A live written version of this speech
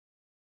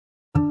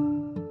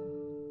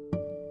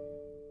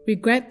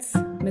Regrets,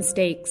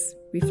 mistakes,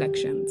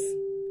 reflections.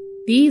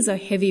 These are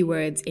heavy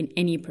words in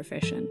any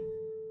profession.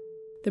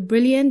 The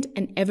brilliant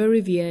and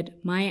ever-revered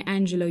Maya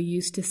Angelou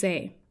used to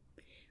say,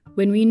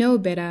 "When we know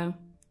better,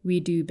 we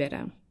do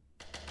better."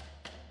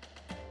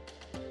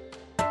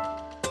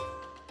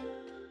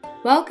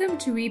 Welcome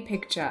to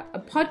Repicture, a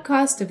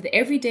podcast of the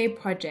Everyday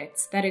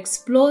Projects that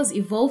explores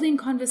evolving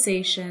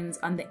conversations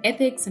on the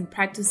ethics and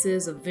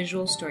practices of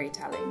visual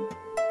storytelling.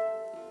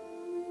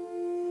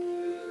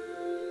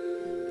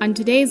 On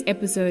today's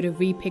episode of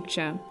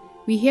Repicture,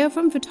 we hear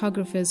from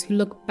photographers who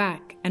look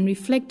back and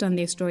reflect on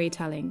their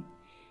storytelling.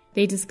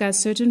 They discuss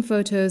certain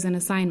photos and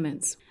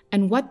assignments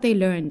and what they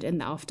learned in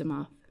the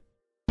aftermath.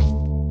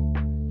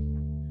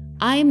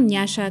 I'm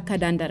Nyasha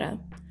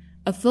Kadandara,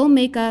 a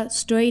filmmaker,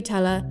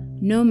 storyteller,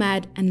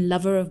 nomad, and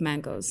lover of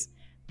mangoes,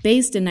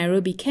 based in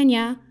Nairobi,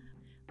 Kenya,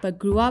 but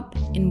grew up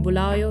in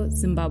Bulawayo,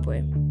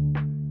 Zimbabwe.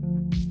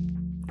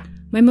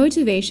 My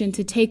motivation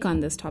to take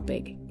on this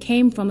topic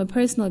came from a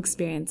personal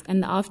experience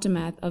in the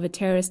aftermath of a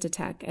terrorist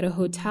attack at a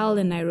hotel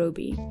in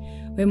Nairobi,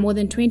 where more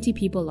than 20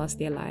 people lost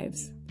their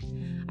lives.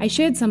 I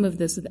shared some of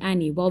this with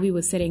Annie while we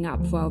were setting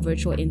up for our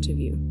virtual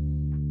interview.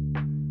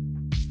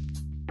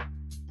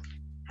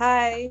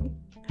 Hi.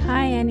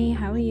 Hi, Annie.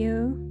 How are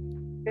you?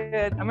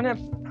 Good. I'm going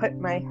to put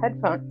my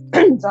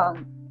headphones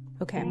on.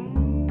 Okay.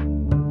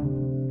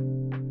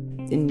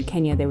 In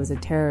Kenya, there was a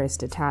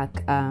terrorist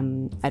attack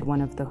at one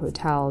of the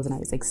hotels, and I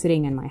was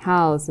sitting in my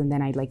house, and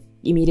then I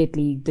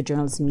immediately, the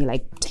journalist in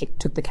me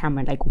took the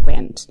camera and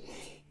went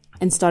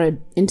and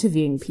started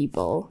interviewing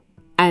people.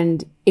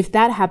 And if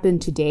that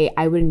happened today,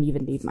 I wouldn't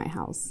even leave my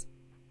house,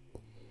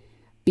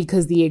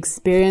 because the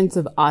experience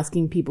of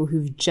asking people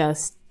who've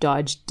just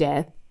dodged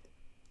death,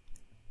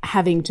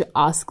 having to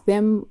ask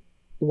them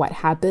what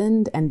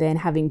happened, and then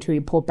having to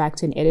report back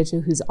to an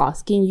editor who's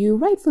asking you,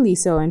 rightfully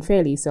so and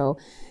fairly so,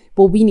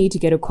 well, we need to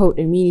get a quote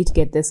and we need to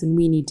get this and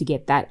we need to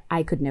get that,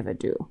 I could never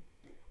do.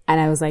 And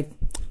I was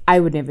I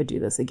would never do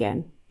this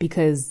again,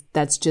 because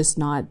that's just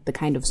not the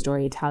kind of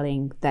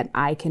storytelling that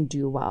I can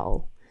do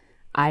well.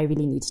 I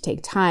really need to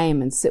take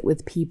time and sit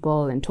with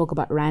people and talk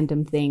about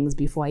random things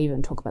before I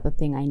even talk about the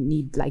thing I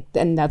need.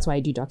 And that's why I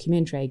do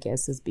documentary, I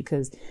guess, is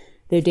because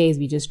there are days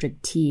we just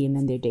drink tea and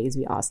then there are days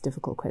we ask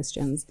difficult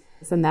questions.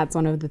 And that's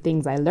one of the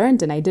things I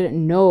learned, and I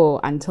didn't know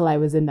until I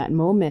was in that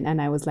moment,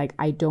 and I was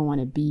I don't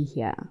want to be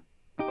here.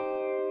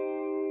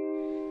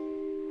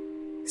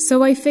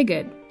 So I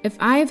figured, if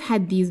I've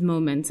had these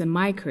moments in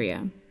my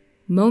career,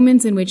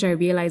 moments in which I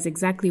realize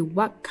exactly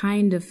what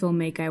kind of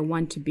filmmaker I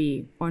want to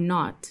be or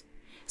not,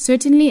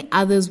 certainly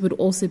others would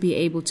also be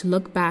able to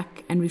look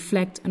back and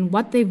reflect on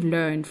what they've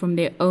learned from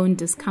their own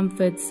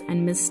discomforts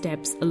and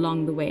missteps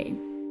along the way.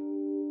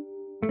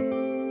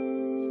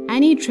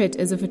 Annie Tritt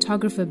is a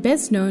photographer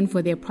best known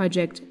for their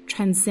project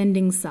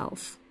Transcending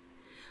Self.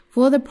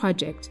 For the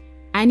project,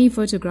 Annie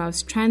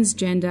photographs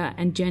transgender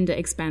and gender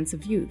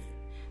expansive youth.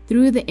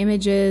 Through the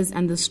images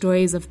and the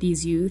stories of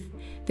these youth,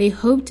 they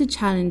hope to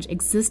challenge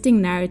existing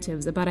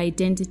narratives about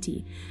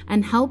identity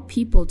and help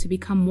people to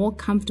become more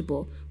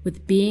comfortable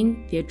with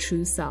being their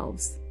true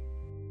selves.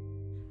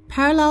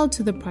 Parallel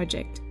to the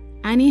project,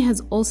 Annie has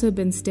also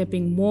been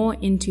stepping more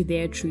into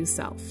their true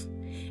self,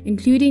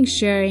 including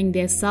sharing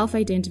their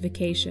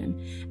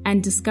self-identification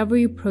and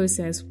discovery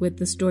process with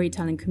the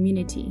storytelling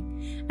community,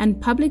 and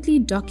publicly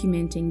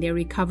documenting their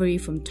recovery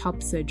from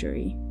top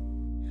surgery.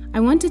 I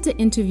wanted to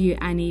interview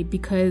Annie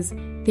because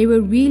they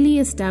were really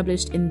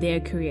established in their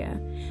career,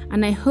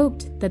 and I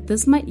hoped that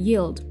this might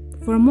yield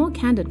for a more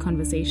candid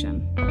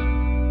conversation.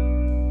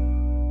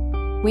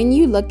 When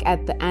you look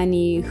at the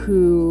Annie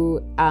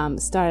who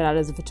started out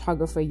as a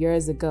photographer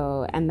years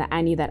ago and the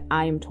Annie that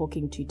I am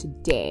talking to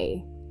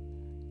today,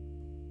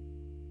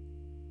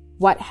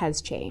 what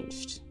has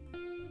changed?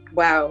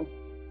 Wow.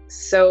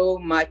 So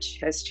much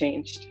has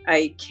changed.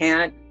 I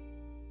can't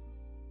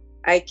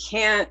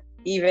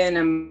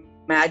even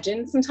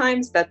imagine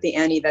sometimes that the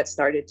Annie that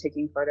started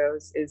taking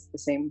photos is the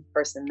same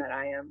person that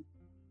I am.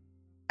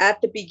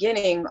 At the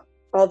beginning,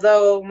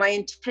 although my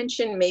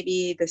intention may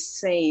be the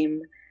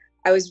same,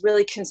 I was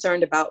really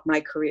concerned about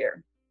my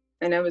career,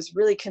 and I was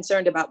really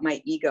concerned about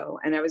my ego,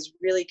 and I was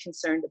really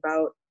concerned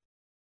about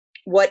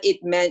what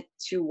it meant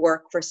to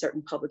work for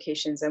certain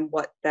publications and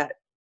what that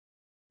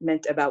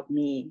meant about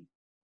me.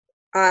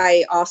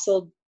 I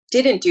also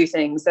didn't do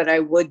things that I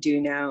would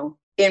do now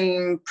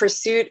in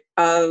pursuit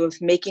of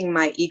making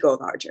my ego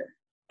larger.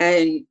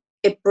 And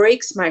it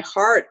breaks my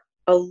heart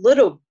a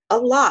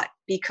lot,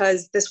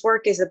 because this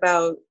work is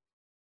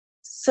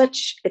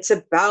it's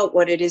about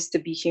what it is to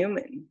be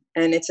human.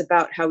 And it's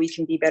about how we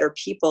can be better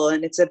people.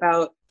 And it's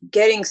about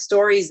getting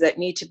stories that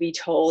need to be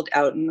told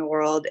out in the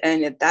world.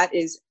 And that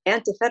is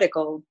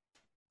antithetical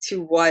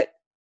to what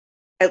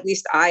at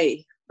least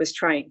I was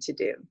trying to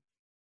do.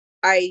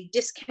 I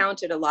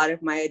discounted a lot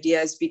of my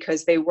ideas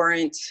because they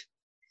weren't,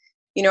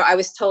 I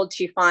was told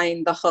to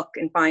find the hook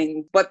and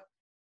find what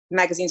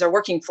magazines are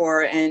working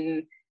for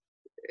and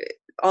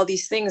all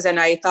these things. And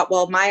I thought,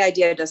 well, my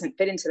idea doesn't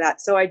fit into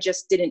that. So I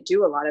just didn't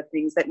do a lot of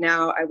things that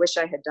now I wish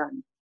I had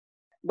done.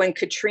 When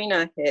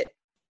Katrina hit,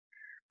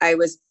 I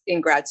was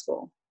in grad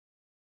school.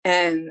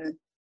 And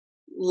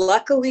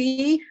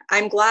luckily,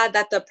 I'm glad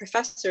that the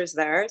professors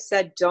there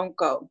said, don't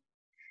go.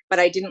 But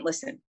I didn't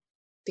listen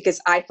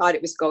because I thought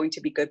it was going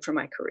to be good for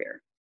my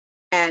career.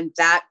 And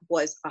that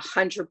was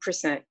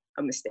 100%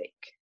 a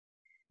mistake.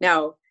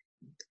 Now,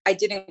 I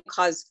didn't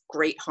cause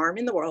great harm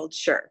in the world,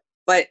 sure,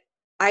 but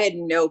I had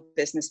no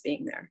business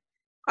being there.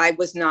 I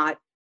was not,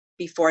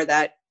 before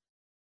that,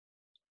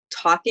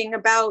 talking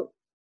about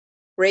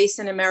race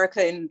in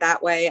America in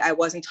that way. I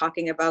wasn't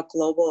talking about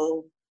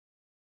global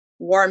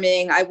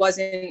warming.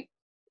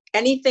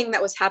 Anything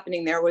that was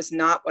happening there was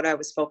not what I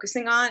was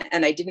focusing on.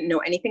 And I didn't know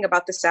anything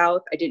about the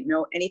South. I didn't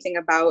know anything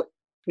about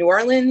New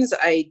Orleans.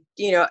 I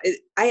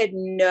had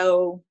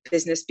no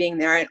business being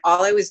there. And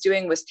all I was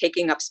doing was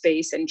taking up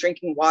space and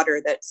drinking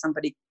water that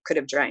somebody could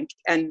have drank.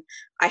 And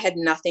I had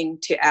nothing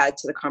to add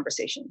to the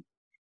conversation.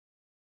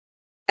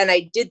 And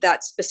I did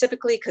that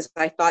specifically because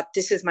I thought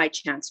this is my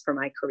chance for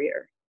my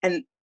career.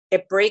 And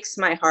it breaks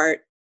my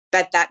heart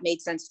that that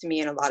made sense to me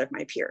and a lot of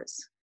my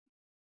peers.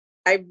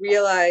 I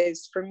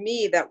realized for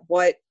me that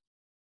what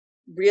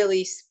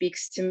really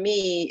speaks to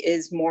me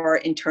is more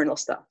internal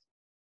stuff.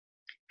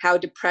 How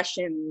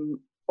depression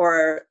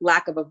or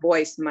lack of a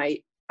voice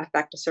might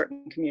affect a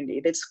certain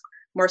community. It's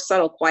more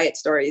subtle, quiet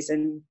stories.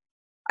 And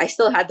I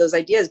still had those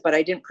ideas, but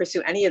I didn't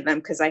pursue any of them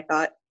because I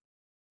thought,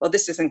 well,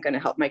 this isn't going to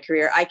help my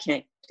career. I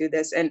can't do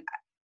this. And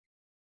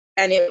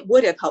it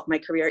would have helped my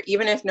career,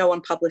 even if no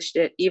one published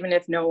it, even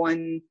if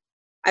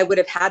I would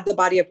have had the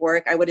body of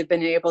work. I would have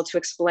been able to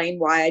explain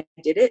why I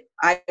did it.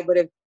 I would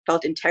have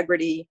felt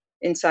integrity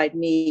inside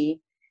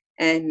me,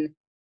 and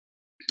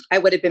I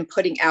would have been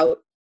putting out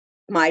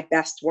my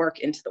best work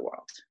into the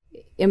world.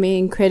 I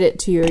mean, credit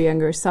to your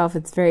younger self.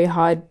 It's very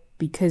hard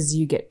because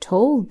you get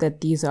told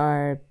that these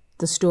are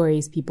the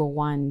stories people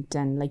want.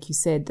 And like you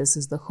said, this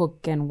is the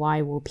hook, and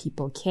why will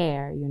people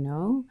care,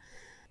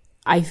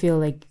 I feel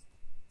like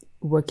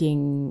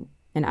working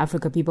in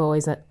Africa, people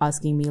always are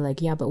asking me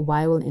like, yeah, but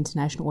why will an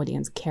international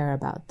audience care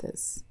about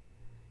this?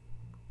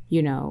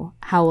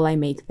 How will I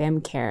make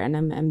them care? And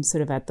I'm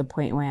sort of at the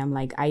point where I'm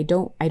like, I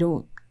don't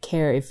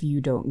care if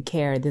you don't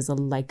care. There's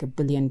like a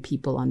billion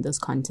people on this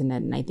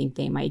continent, and I think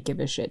they might give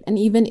a shit. And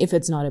even if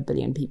it's not a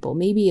billion people,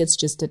 maybe it's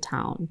just a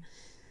town.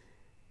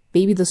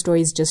 Maybe the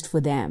story is just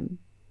for them.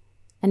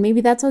 And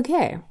maybe that's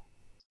okay.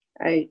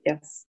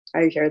 Yes,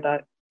 I hear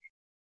that.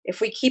 If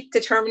we keep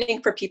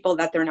determining for people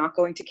that they're not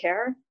going to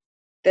care,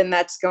 then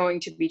that's going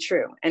to be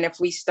true. And if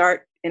we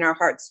start in our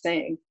hearts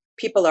saying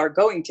people are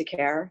going to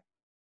care,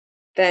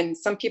 then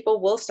some people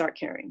will start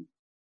caring.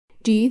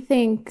 Do you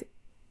think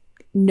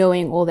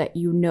knowing all that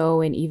you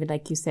know, and even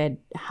like you said,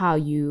 how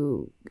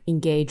you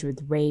engage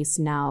with race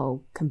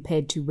now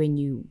compared to when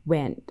you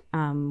went,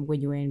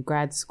 when you were in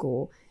grad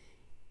school,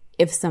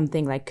 if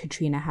something like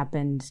Katrina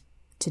happened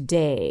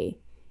today,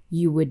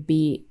 you would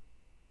be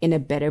in a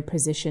better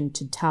position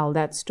to tell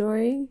that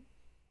story?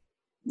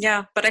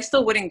 Yeah, but I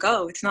still wouldn't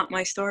go. It's not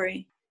my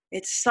story.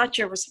 It's such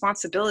a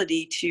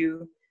responsibility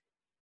to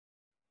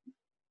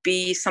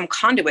be some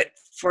conduit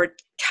for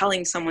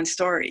telling someone's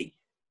story,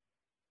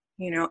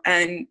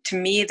 and to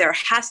me, there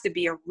has to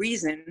be a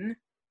reason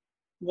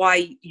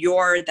why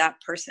you're that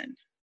person,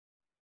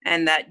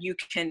 and that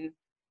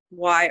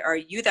why are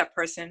you that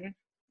person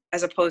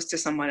as opposed to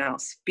someone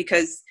else?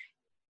 Because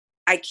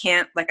I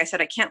can't, like I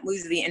said, I can't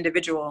lose the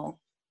individual.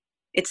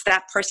 It's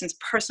that person's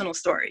personal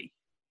story.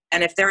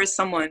 And if there is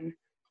someone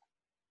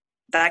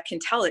that can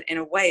tell it in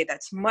a way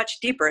that's much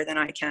deeper than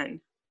I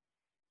can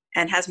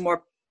and has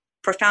more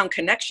profound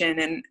connection,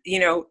 and,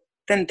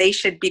 then they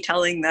should be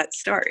telling that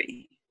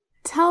story.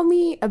 Tell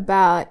me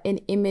about an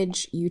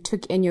image you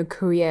took in your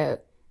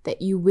career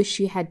that you wish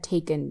you had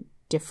taken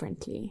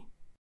differently.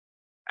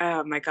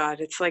 Oh my God,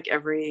 it's like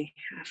every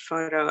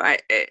photo.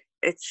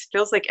 It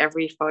feels like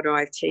every photo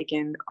I've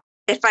taken.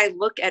 If I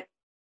look at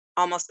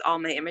almost all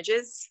my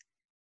images,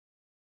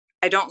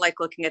 I don't like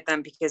looking at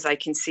them because I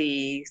can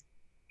see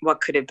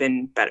what could have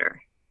been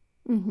better,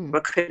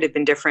 what could have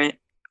been different.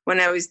 When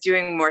I was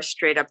doing more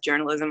straight up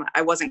journalism,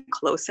 I wasn't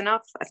close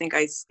enough. I think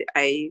I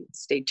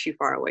stayed too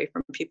far away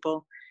from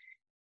people.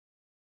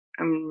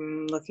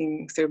 I'm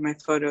looking through my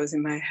photos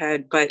in my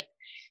head, but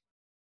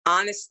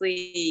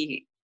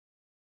honestly,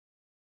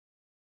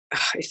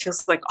 it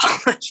feels like all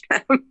of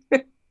them.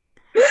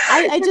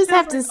 I just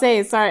have to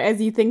say, sorry,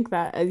 as you think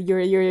that, as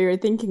you're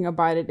thinking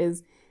about it,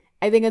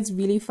 I think it's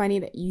really funny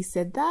that you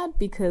said that,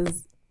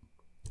 because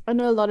I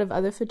know a lot of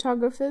other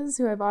photographers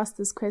who have asked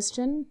this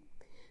question,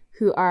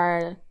 who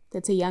are,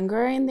 let's say,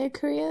 younger in their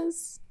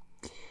careers,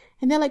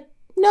 and they're like,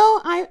 no,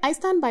 I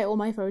stand by all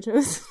my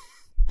photos.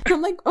 And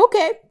I'm like,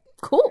 okay,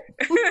 cool.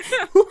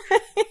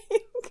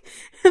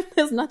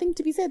 There's nothing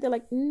to be said. They're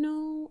like,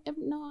 no,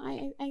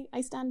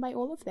 I stand by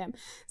all of them.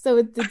 So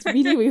it's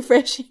really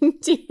refreshing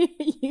to hear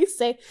you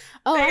say,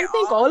 oh, I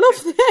think all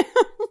of them.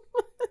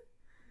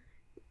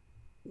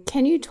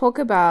 Can you talk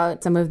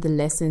about some of the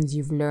lessons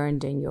you've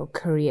learned in your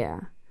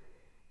career?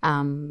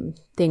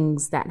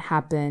 Things that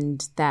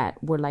happened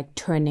that were like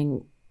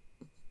turning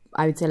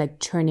I would say, like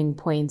turning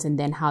points, and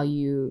then how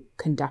you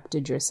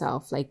conducted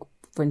yourself? Like,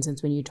 for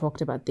instance, when you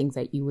talked about things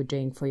that you were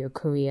doing for your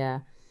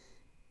career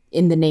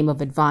in the name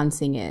of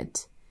advancing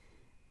it,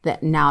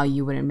 that now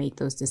you wouldn't make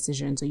those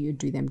decisions or you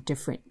do them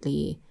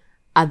differently.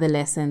 Other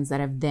lessons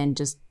that have then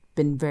just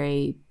been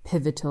very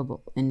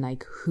pivotal in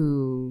like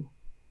who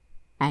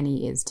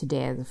Annie is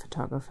today as a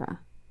photographer.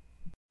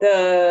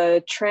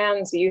 The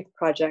trans youth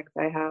project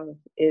I have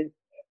is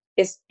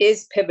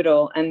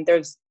pivotal, and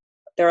there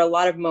are a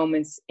lot of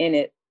moments in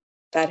it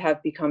that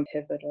have become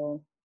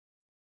pivotal.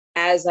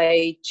 As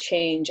I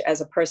change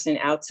as a person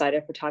outside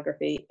of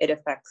photography, it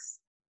affects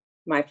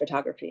my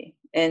photography.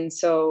 And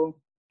so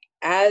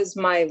as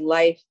my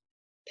life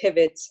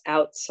pivots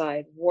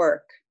outside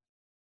work,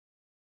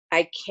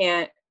 I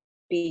can't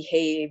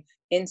behave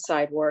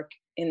inside work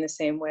in the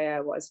same way I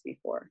was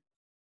before.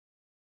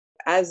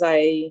 As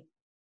I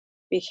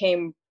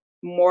became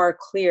more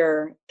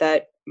clear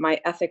that my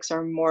ethics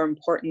are more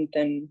important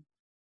than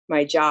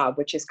my job,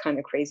 which is kind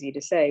of crazy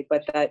to say,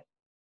 but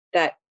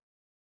that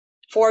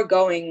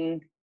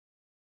foregoing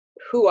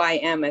who I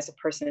am as a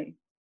person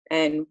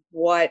and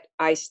what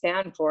I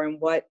stand for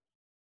and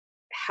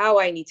how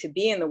I need to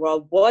be in the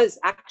world was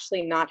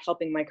actually not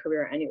helping my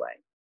career anyway.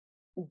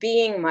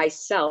 Being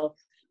myself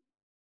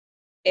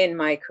in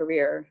my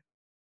career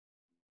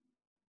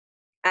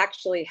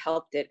actually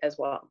helped it as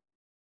well.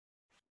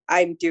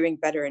 I'm doing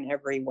better in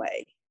every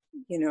way,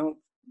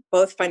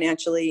 both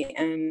financially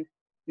and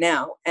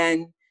now,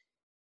 and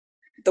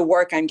the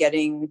work I'm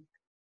getting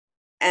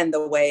and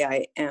the way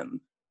I am.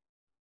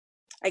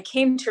 I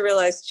came to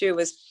realize too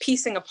was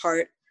piecing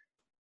apart,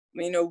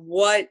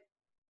 what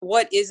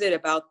is it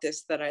about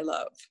this that I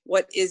love?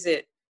 What is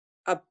it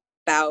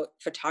about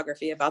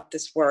photography, about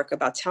this work,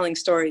 about telling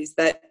stories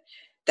that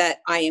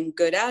I am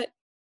good at?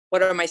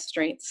 What are my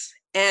strengths?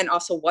 And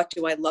also, what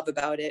do I love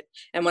about it?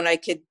 And when I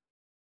could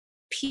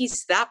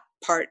piece that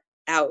part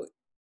out,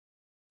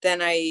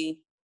 then I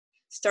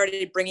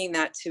started bringing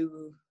that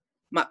to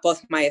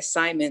both my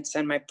assignments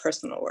and my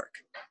personal work,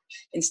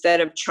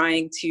 instead of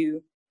trying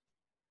to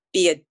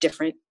be a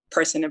different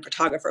person and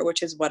photographer,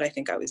 which is what I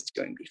think I was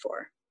doing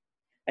before.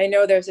 I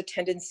know there's a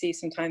tendency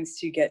sometimes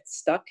to get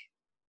stuck,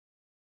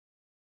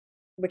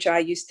 which I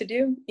used to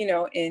do,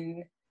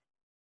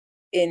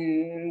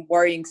 in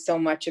worrying so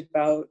much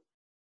about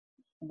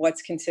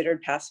what's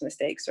considered past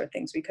mistakes or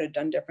things we could have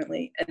done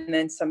differently. And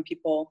then some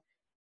people,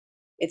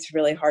 it's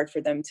really hard for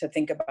them to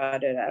think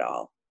about it at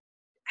all.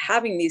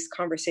 Having these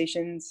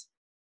conversations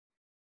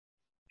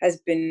has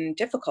been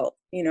difficult.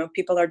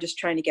 People are just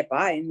trying to get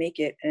by and make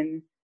it,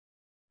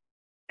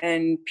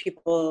 and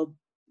people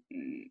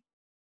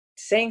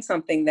saying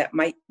something that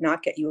might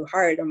not get you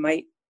hired or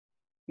might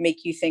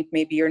make you think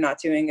maybe you're not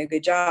doing a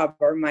good job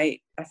or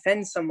might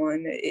offend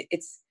someone.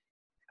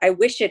 I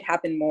wish it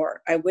happened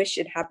more. I wish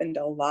it happened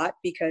a lot,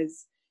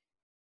 because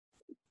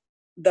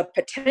the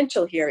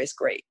potential here is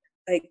great.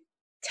 Like,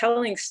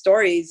 telling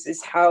stories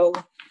is how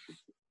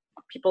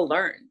people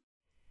learn.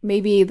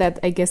 Maybe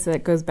I guess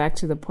that goes back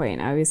to the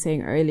point I was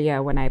saying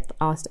earlier when I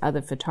asked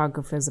other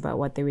photographers about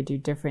what they would do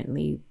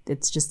differently.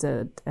 It's just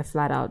a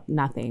flat out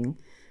nothing.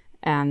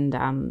 And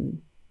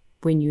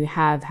when you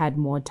have had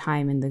more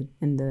time in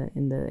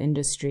the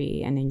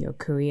industry and in your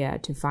career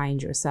to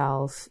find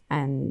yourself,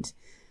 and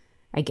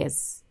I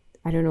guess,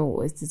 I don't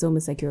know, it's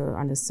almost like you're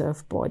on a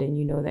surfboard and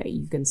you know that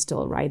you can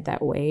still ride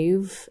that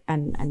wave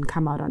and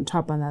come out on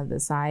top on the other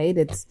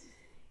side.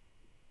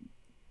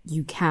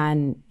 You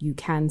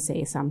can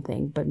say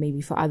something, but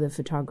maybe for other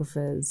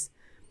photographers,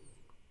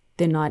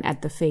 they're not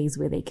at the phase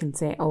where they can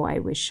say, oh, I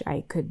wish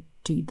I could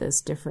do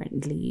this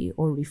differently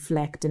or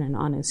reflect in an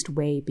honest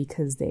way,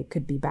 because there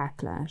could be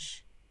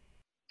backlash.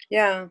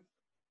 Yeah.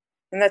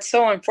 And that's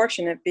so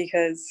unfortunate,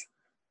 because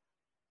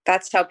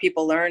that's how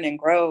people learn and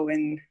grow,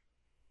 and,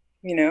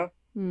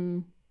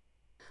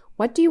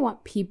 What do you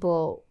want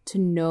people to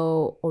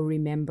know or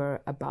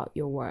remember about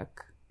your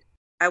work?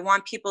 I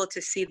want people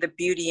to see the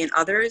beauty in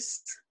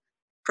others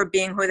for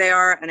being who they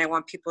are, and I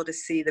want people to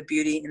see the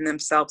beauty in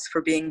themselves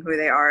for being who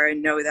they are,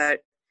 and know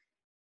that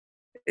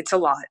it's a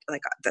lot.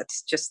 Like,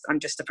 I'm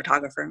just a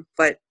photographer,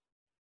 but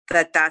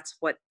that's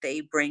what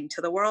they bring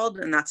to the world,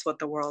 and that's what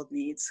the world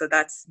needs. So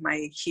that's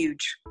my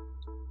huge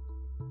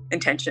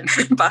intention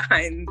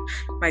behind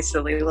my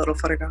silly little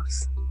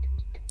photographs.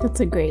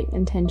 That's a great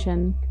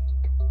intention.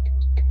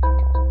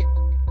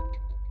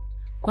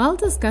 While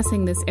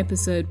discussing this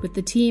episode with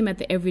the team at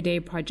the Everyday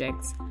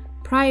Projects,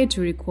 prior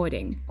to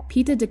recording,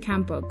 Peter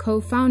DeCampo,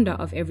 co-founder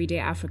of Everyday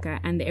Africa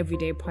and the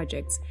Everyday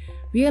Projects,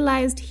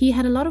 realized he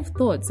had a lot of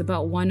thoughts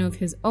about one of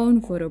his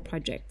own photo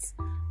projects,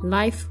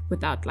 Life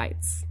Without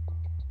Lights.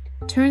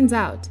 Turns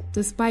out,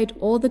 despite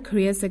all the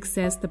career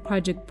success the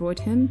project brought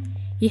him,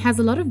 he has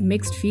a lot of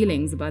mixed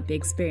feelings about the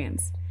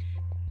experience.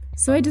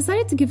 So I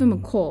decided to give him a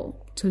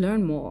call to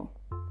learn more.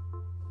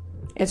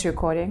 It's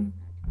recording?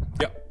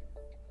 Yep.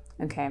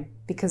 Okay,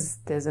 because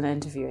there's an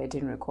interview I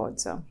didn't record,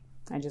 so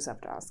I just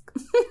have to ask.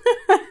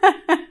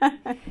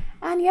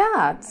 And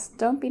yeah,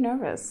 don't be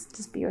nervous.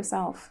 Just be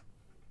yourself.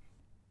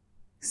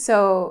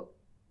 So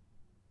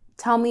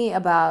Tell me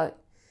about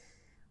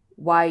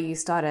why you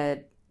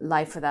started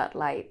Life Without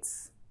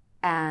Lights,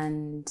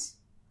 and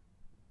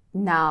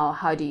now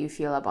how do you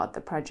feel about the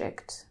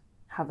project,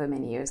 however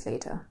many years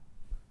later?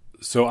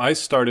 So I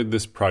started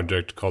this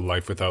project called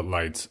Life Without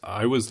Lights.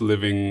 I was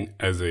living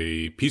as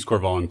a Peace Corps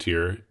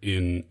volunteer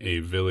in a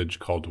village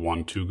called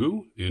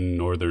Wantugu in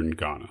northern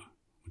Ghana,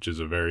 which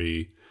is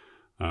a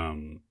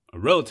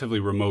relatively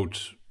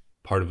remote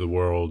part of the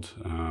world,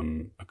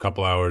 a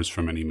couple hours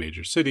from any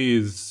major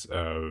cities,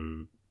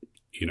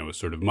 a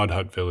sort of mud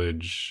hut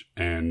village,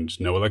 and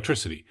no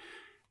electricity.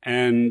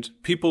 And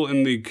people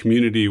in the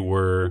community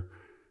were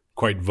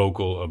quite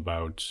vocal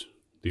about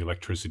the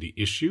electricity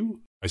issue.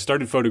 I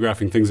started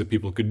photographing things that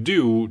people could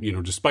do,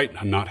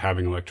 despite not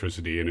having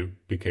electricity, and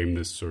it became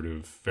this sort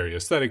of very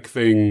aesthetic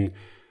thing.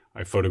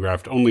 I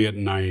photographed only at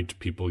night,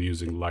 people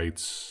using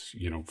lights,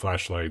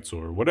 flashlights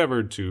or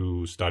whatever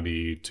to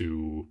study,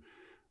 to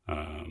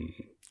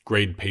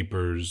grade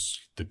papers,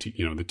 the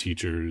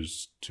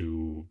teachers,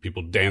 to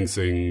people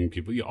dancing,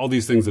 all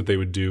these things that they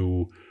would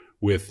do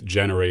with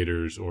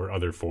generators or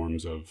other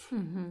forms of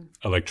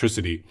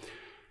electricity.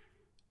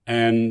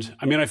 And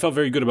I felt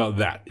very good about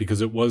that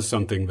because it was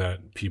something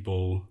that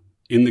people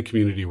in the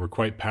community were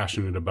quite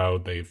passionate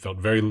about. They felt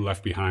very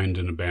left behind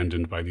and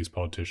abandoned by these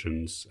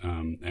politicians.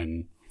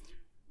 And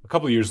a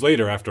couple of years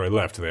later, after I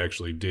left, they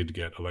actually did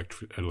get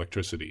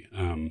electricity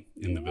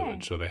in the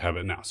village. So they have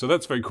it now. So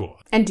that's very cool.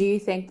 And do you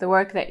think the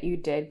work that you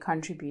did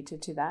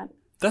contributed to that?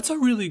 That's a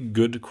really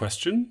good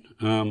question.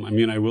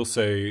 I will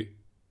say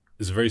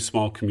it's a very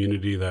small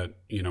community that,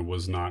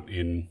 was not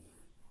in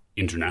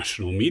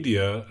international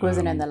media.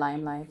 Wasn't in the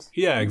limelight.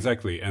 Yeah,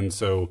 exactly. And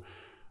so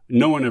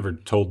no one ever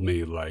told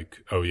me like,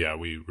 oh yeah,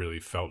 we really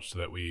felt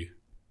that we,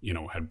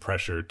 had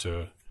pressure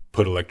to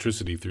put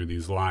electricity through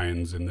these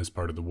lines in this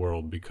part of the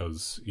world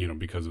because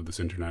of this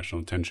international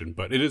attention.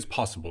 But it is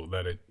possible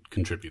that it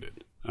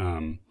contributed.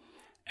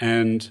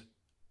 And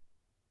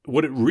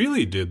what it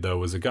really did, though,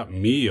 was it got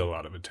me a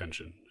lot of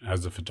attention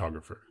as a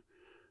photographer.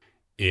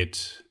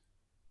 It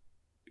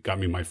got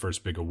me my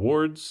first big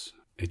awards.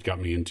 It got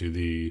me into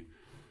the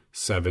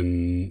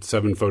seven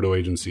photo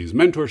agencies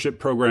mentorship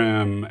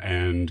program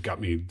and got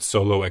me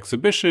solo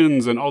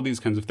exhibitions and all these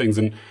kinds of things.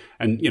 And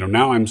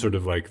now I'm sort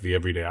of like the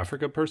everyday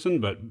Africa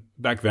person, but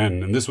back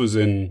then, and this was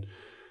in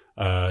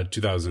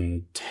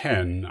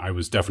 2010, I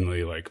was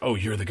definitely like, oh,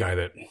 you're the guy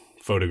that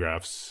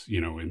photographs,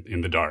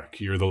 in the dark.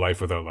 You're the Life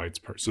Without Lights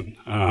person.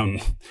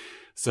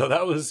 So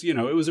that was, it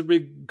was a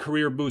big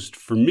career boost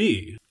for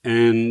me.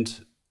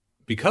 And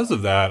because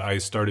of that, I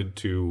started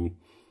to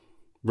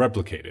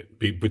replicate it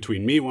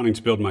between me wanting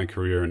to build my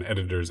career and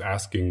editors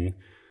asking.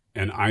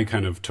 And I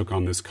kind of took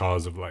on this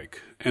cause of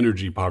like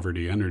energy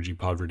poverty,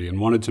 and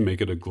wanted to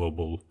make it a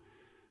global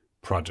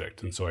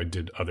project. And so I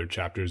did other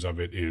chapters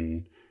of it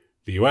in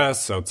the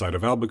US, outside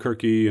of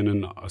Albuquerque, and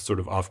in a sort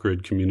of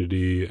off-grid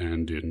community,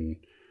 and in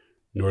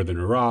northern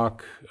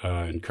Iraq,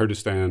 in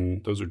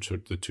Kurdistan. Those are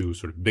the two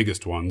sort of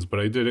biggest ones, but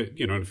I did it,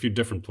 in a few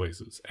different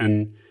places.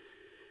 And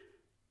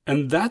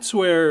that's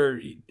where,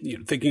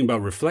 thinking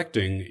about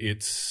reflecting,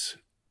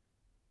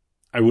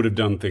 I would have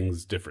done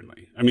things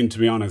differently. To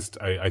be honest,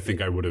 I think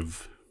I would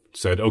have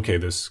said, okay,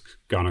 this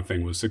Ghana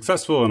thing was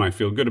successful and I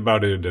feel good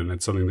about it and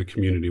it's something the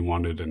community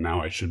wanted and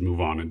now I should move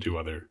on and do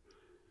other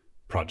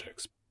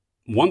projects.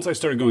 Once I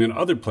started going in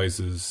other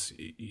places,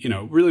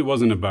 it really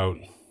wasn't about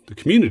the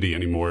community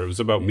anymore. It was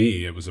about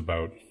me. It was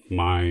about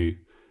my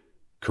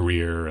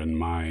career and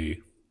my,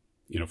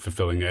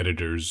 fulfilling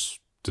editors'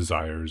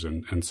 desires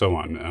and so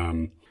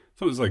on.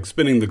 So it was like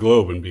spinning the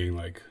globe and being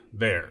like,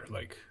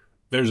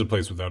 there's a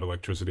place without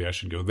electricity. I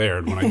should go there.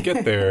 And when I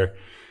get there,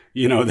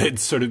 they'd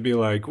sort of be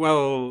like,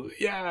 well,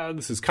 yeah,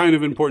 this is kind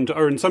of important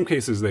or in some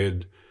cases they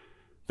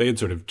had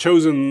sort of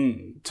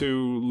chosen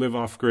to live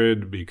off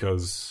grid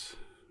because,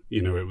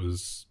 it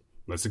was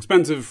less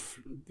expensive.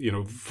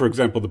 For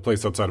example, the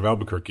place outside of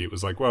Albuquerque, it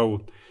was like,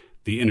 well,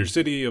 the inner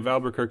city of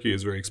Albuquerque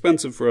is very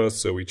expensive for us.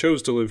 So we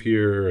chose to live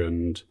here.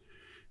 And,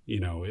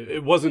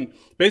 it wasn't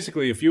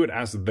basically, if you had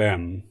asked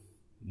them,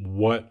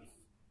 what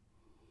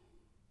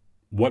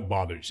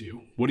bothers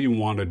you? What do you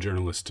want a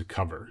journalist to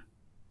cover?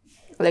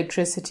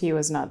 Electricity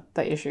was not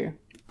the issue.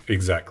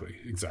 Exactly.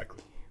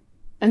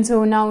 And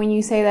so now when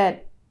you say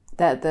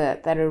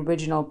that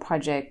original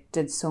project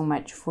did so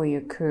much for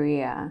your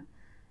career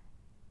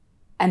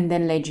and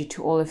then led you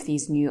to all of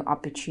these new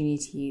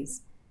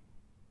opportunities,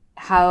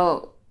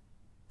 how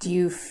do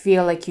you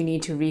feel like you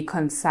need to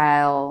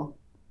reconcile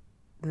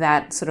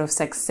that sort of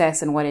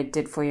success and what it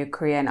did for your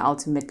career and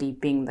ultimately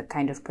being the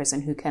kind of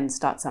person who can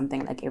start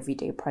something like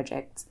Everyday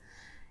Projects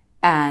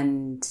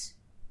and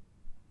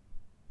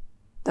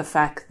the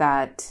fact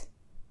that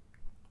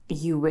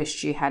you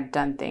wished you had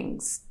done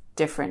things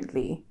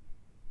differently?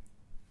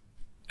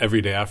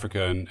 Everyday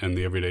Africa and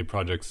the Everyday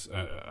Projects,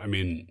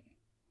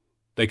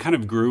 they kind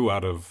of grew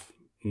out of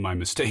my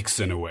mistakes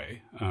in a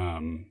way.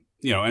 And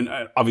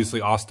obviously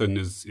Austin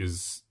is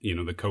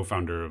the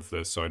co-founder of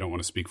this, so I don't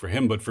want to speak for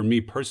him. But for me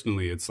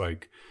personally, it's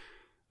like,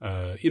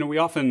 we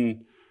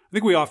often, I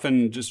think we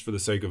often, just for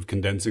the sake of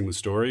condensing the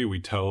story, we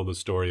tell the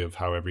story of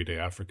how Everyday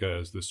Africa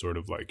is this sort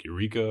of like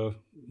eureka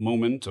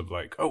moment of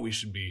like, oh, we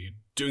should be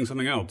doing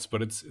something else.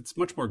 But it's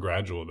much more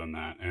gradual than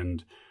that.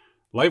 And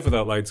Life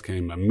Without Lights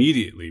came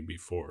immediately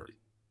before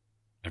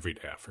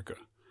Everyday Africa.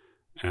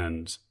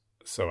 And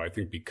so I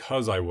think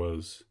because I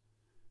was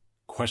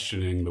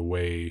questioning the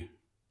way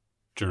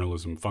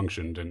journalism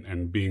functioned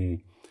and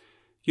being,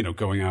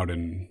 going out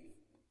and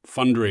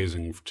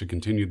fundraising to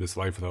continue this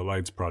Life Without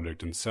Lights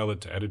project and sell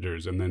it to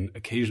editors, and then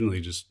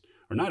occasionally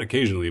or not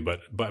occasionally,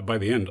 but by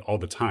the end, all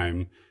the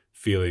time,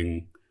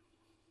 feeling,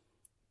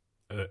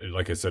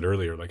 like I said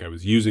earlier, like I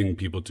was using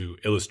people to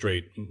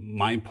illustrate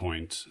my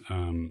point,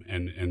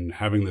 and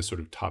having this sort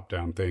of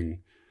top-down thing.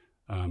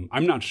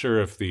 I'm not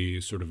sure if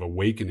the sort of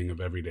awakening of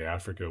Everyday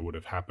Africa would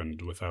have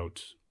happened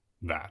without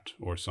that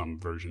or some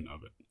version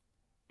of it.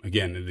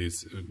 Again, it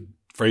is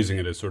phrasing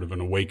it as sort of an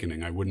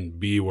awakening. I wouldn't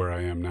be where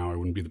I am now. I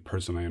wouldn't be the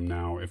person I am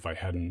now if I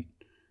hadn't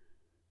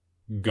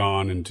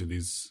gone into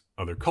these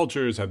other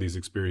cultures, had these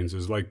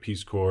experiences like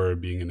Peace Corps,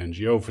 being an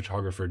NGO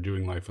photographer,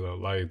 doing Life Without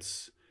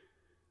Lights.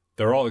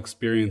 They're all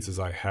experiences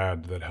I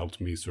had that helped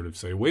me sort of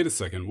say, wait a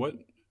second,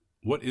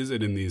 what is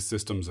it in these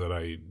systems that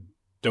I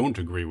don't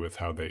agree with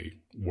how they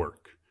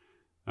work?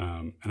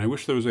 And I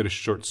wish there was a way to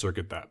short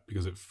circuit that,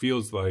 because it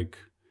feels like,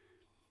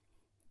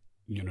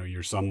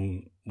 you're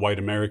some white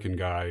American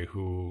guy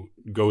who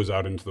goes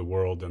out into the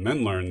world and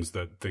then learns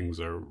that things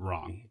are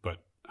wrong. But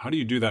how do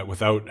you do that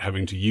without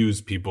having to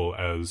use people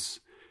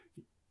as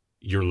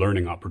your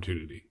learning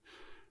opportunity?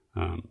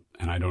 And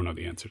I don't know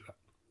the answer to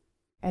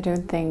that. I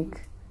don't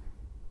think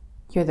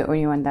you're the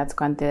only one that's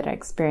gone through that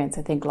experience.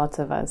 I think lots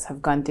of us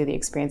have gone through the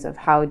experience of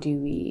how do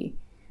we,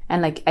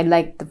 and I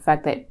like the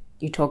fact that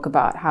you talk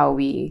about how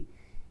we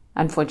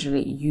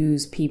unfortunately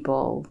use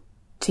people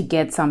to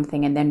get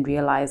something and then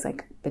realize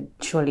but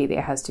surely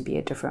there has to be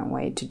a different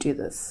way to do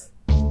this.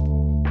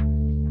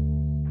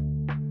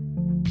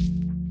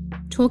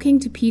 Talking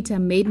to Peter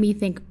made me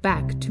think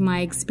back to my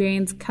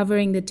experience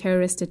covering the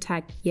terrorist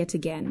attack yet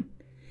again.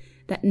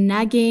 That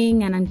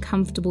nagging and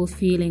uncomfortable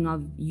feeling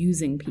of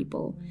using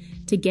people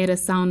to get a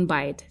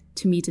soundbite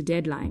to meet a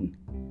deadline.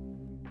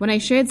 When I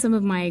shared some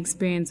of my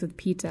experience with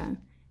Peter,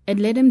 it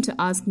led him to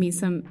ask me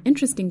some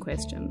interesting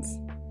questions.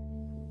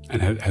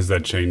 And has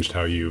that changed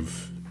how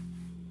you've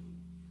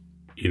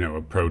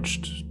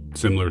approached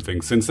similar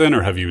things since then,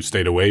 or have you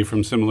stayed away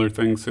from similar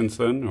things since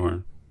then?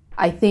 Or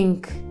I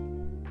think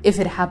if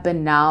it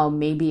happened now,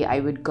 maybe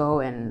I would go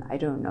and, I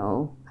don't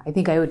know, I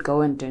think I would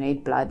go and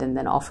donate blood and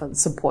then offer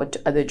support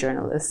to other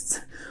journalists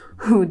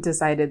who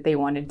decided they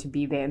wanted to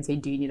be there and say,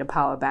 do you need a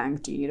power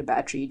bank? Do you need a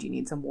battery? Do you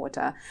need some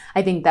water?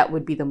 I think that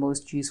would be the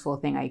most useful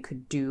thing I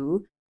could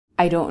do.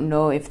 I don't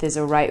know if there's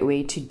a right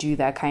way to do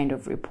that kind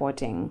of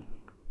reporting,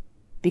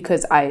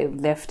 because I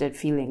left it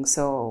feeling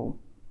so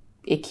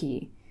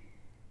icky.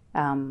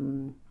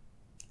 And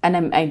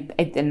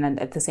and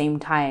at the same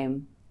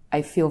time,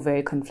 I feel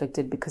very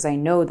conflicted because I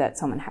know that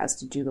someone has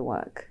to do the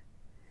work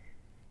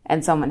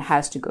and someone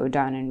has to go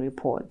down and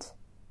report.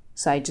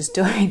 So I just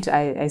don't,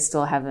 I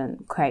still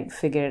haven't quite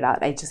figured it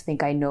out. I just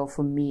think I know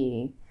for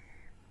me,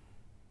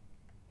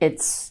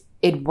 it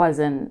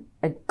wasn't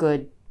a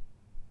good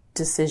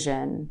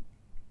decision.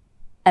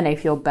 And I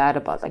feel bad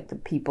about the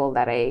people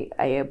that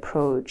I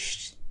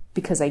approached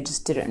because I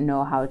just didn't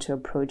know how to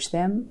approach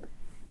them.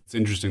 It's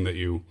interesting that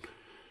you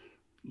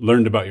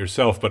learned about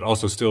yourself, but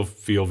also still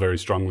feel very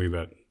strongly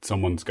that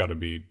someone's got to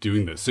be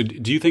doing this. So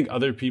do you think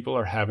other people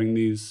are having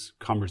these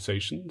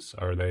conversations?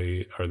 Are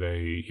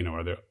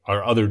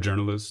other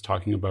journalists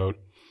talking about,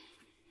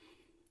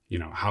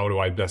 how do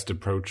I best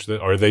approach that?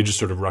 Or are they just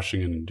sort of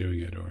rushing in and doing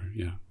it? Or,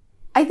 yeah.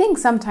 I think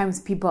sometimes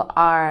people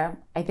are.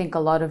 I think a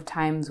lot of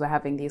times we're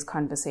having these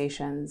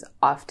conversations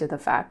after the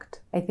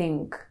fact. I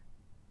think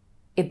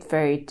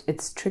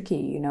it's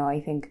tricky, I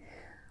think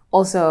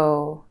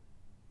also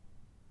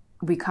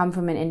we come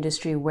from an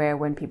industry where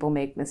when people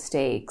make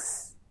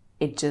mistakes,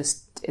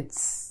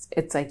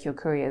 it's like your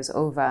career is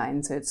over.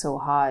 And so it's so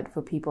hard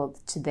for people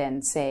to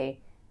then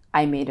say,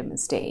 I made a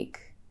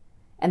mistake.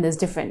 And there's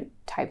different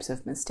types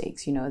of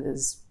mistakes.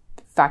 There's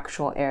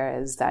factual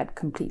errors that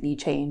completely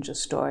change a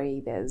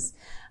story. There's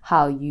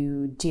how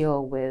you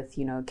deal with,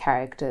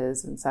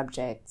 characters and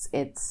subjects.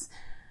 It's,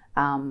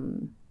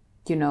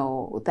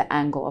 the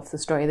angle of the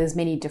story. There's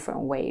many different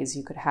ways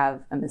you could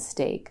have a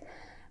mistake.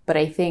 But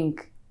I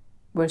think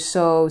we're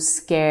so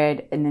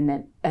scared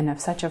in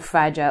such a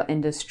fragile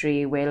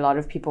industry where a lot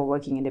of people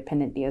working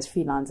independently as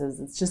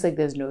freelancers, it's just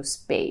there's no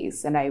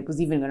space. And I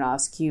was even going to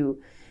ask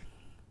you,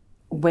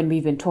 when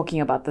we've been talking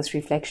about this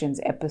Reflections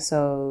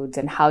episodes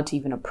and how to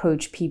even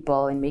approach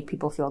people and make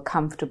people feel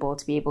comfortable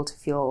to be able to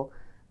feel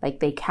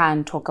like they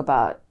can talk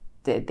about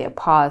their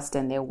past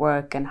and their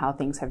work and how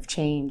things have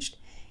changed,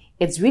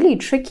 it's really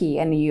tricky.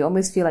 And you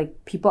almost feel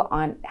like people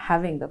aren't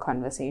having the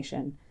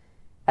conversation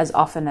as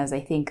often as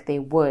I think they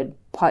would,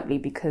 partly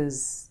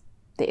because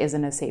there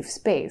isn't a safe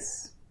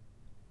space.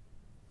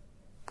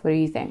 What do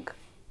you think?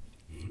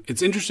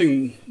 It's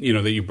interesting,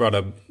 that you brought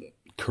up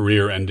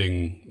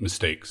career-ending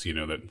mistakes,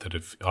 that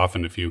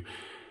if you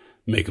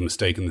make a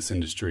mistake in this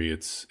industry.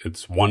 It's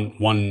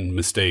one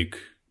mistake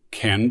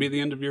can be the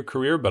end of your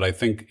career, but I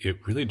think it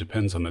really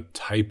depends on the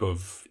type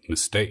of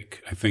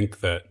mistake. I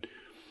think that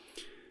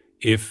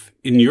if,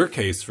 in your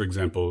case, for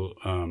example,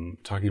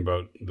 talking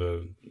about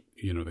the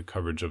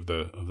coverage of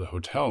the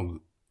hotel,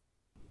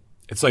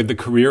 it's like the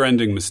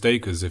career-ending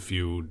mistake is if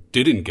you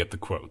didn't get the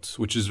quotes,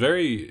 which is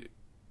very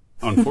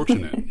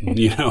unfortunate.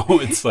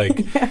 It's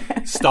like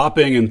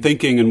stopping and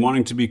thinking and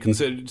wanting to be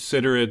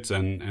considerate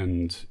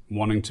and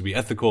wanting to be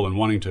ethical and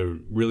wanting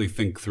to really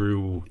think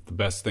through the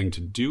best thing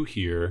to do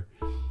here.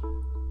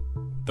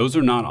 Those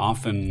are not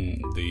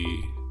often the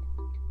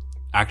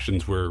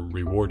actions we're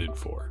rewarded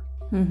for.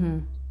 Mm-hmm.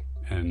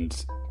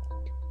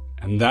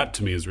 And that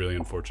to me is really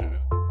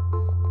unfortunate.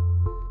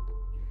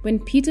 When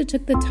Peter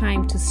took the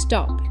time to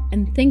stop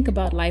and think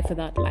about life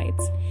without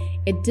lights,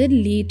 it did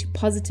lead to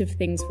positive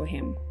things for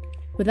him.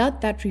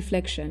 Without that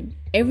reflection,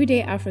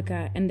 Everyday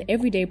Africa and the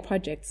everyday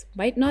projects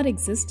might not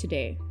exist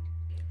today.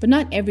 But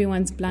not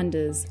everyone's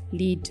blunders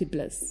lead to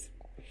bliss.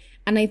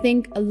 And I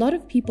think a lot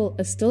of people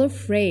are still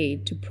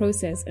afraid to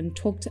process and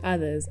talk to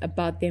others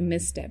about their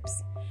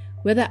missteps,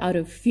 whether out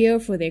of fear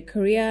for their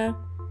career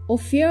or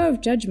fear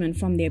of judgment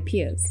from their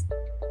peers.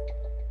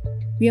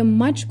 We are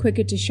much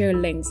quicker to share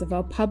links of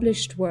our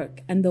published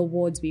work and the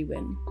awards we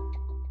win.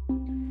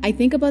 I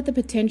think about the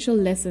potential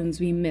lessons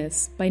we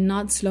miss by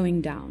not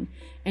slowing down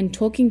and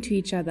talking to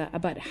each other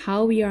about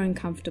how we are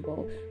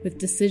uncomfortable with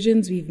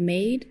decisions we've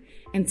made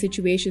and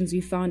situations we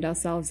found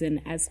ourselves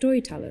in as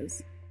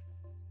storytellers.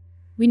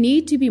 We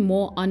need to be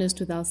more honest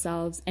with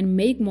ourselves and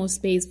make more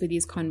space for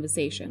these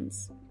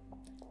conversations.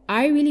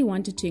 I really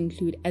wanted to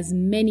include as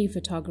many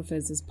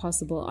photographers as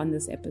possible on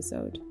this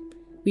episode.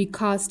 We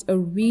cast a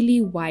really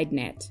wide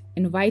net,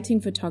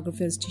 inviting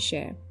photographers to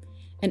share,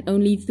 and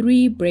only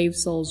 3 brave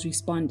souls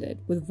responded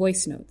with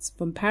voice notes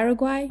from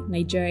Paraguay,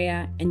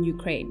 Nigeria, and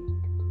Ukraine.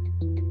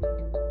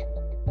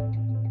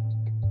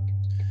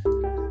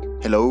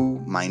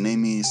 Hello, my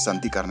name is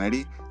Santi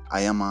Carneri.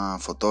 I am a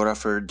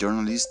photographer,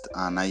 journalist,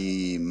 and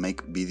I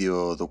make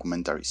video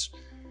documentaries.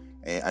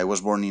 I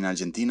was born in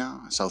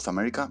Argentina, South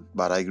America,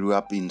 but I grew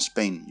up in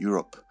Spain,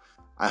 Europe.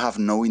 I have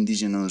no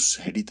indigenous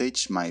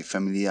heritage. My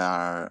family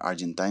are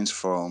Argentines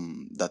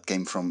that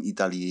came from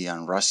Italy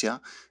and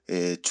Russia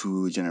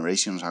 2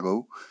 generations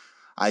ago.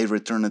 I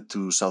returned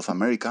to South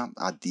America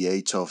at the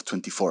age of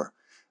 24,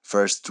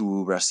 first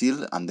to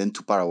Brazil and then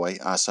to Paraguay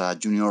as a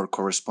junior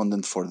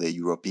correspondent for the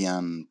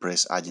European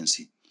Press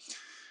Agency.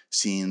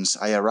 Since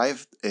I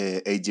arrived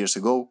 8 years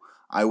ago,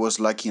 I was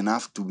lucky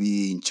enough to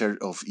be in charge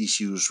of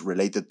issues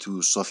related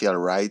to social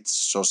rights,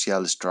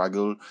 social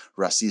struggle,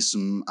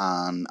 racism,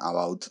 and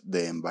about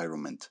the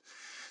environment.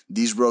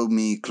 This brought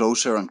me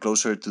closer and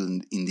closer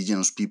to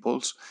indigenous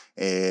peoples,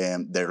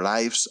 their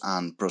lives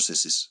and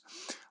processes.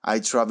 I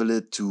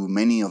traveled to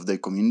many of their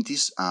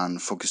communities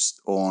and focused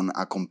on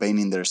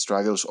accompanying their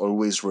struggles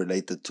always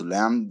related to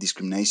land,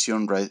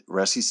 discrimination,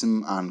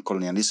 racism, and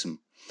colonialism.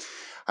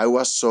 I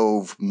was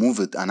so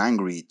moved and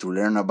angry to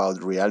learn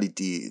about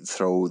reality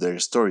through their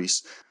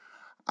stories.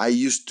 I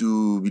used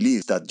to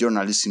believe that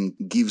journalism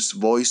gives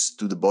voice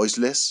to the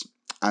voiceless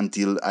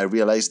until I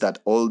realized that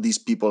all these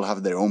people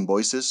have their own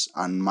voices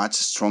and much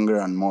stronger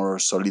and more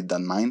solid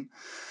than mine.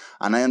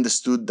 And I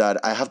understood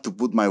that I have to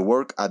put my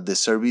work at the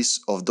service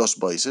of those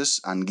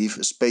voices and give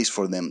space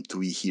for them to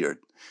be heard.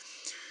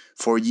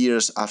 4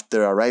 years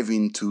after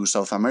arriving to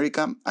South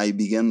America, I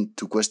began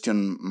to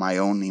question my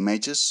own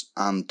images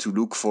and to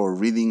look for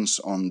readings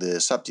on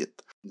the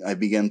subject. I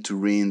began to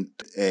read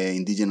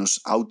indigenous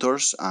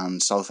authors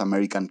and South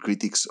American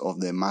critics of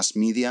the mass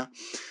media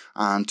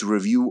and to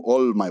review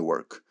all my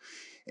work,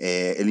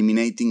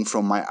 eliminating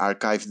from my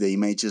archive the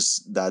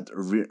images that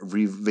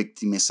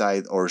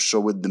re-victimized or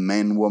showed the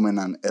men, women,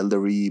 and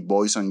elderly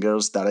boys and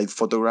girls that I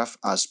photographed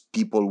as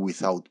people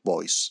without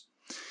voice.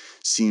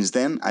 Since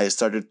then, I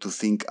started to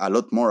think a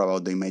lot more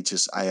about the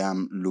images I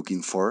am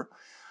looking for.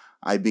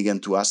 I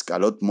began to ask a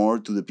lot more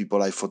to the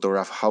people I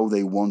photograph how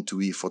they want to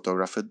be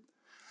photographed.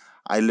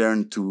 I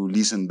learned to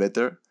listen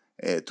better,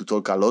 to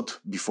talk a lot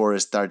before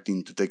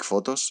starting to take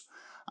photos,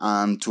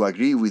 and to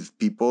agree with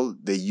people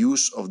the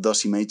use of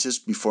those images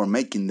before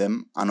making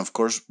them, and of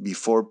course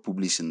before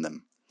publishing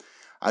them.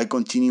 I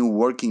continue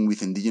working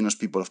with indigenous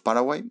people of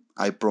Paraguay.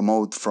 I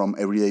promote from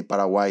Everyday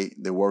Paraguay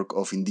the work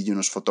of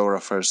indigenous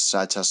photographers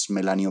such as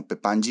Melanio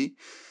Pepangi.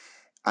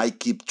 I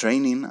keep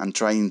training and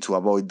trying to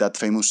avoid that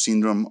famous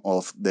syndrome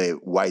of the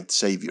white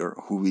savior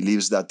who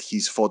believes that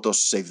his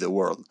photos save the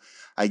world.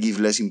 I give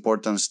less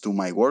importance to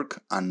my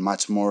work and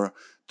much more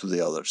to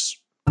the others.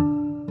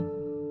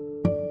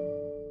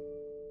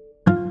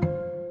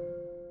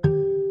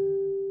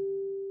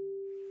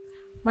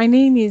 My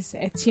name is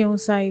Etienne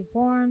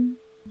Saiborn.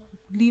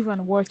 Live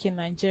and work in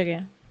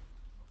Nigeria.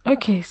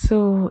 Okay,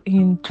 so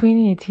in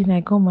 2018, I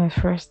got my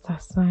first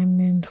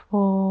assignment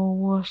for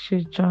Wall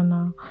Street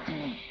Journal,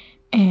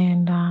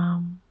 and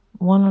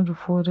one of the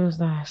photos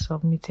that I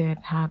submitted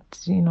had,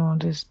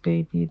 this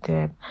baby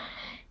that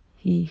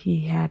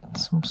he had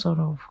some sort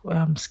of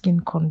skin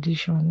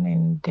condition,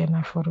 and then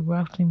I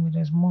photographed him with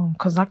his mom,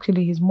 because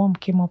actually his mom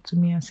came up to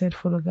me and said,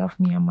 photograph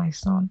me and my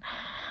son.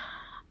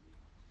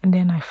 And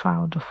then I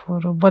filed the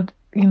photo, but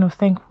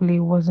thankfully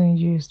it wasn't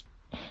used.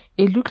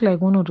 It looked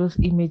like one of those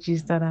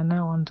images that I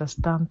now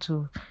understand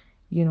to,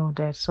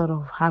 that sort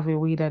of have a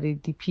way that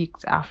it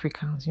depicts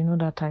Africans,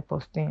 that type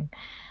of thing.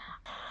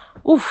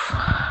 Oof.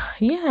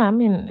 Yeah, I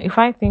mean, if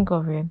I think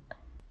of it,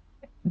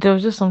 there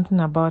was just something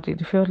about it.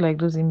 It felt like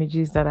those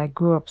images that I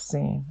grew up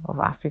seeing of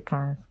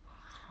Africans.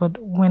 But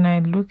when I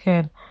look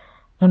at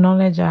the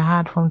knowledge I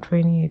had from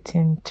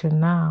 2018 to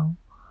now,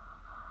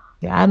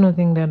 yeah, I don't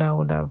think that I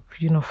would have,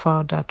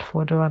 filed that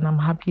photo, and I'm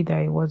happy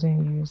that it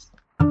wasn't used.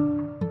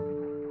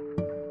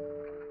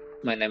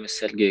 My name is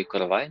Sergei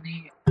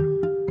Korovayny.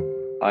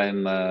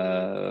 I'm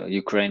a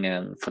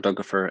Ukrainian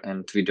photographer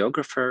and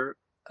videographer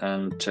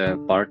and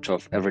part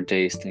of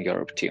Everyday Eastern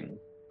Europe team.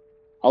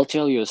 I'll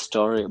tell you a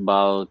story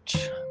about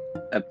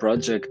a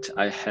project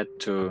I had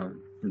to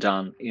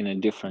done in a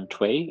different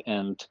way,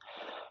 and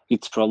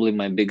it's probably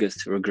my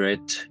biggest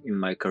regret in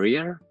my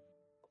career.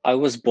 I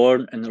was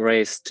born and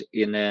raised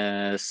in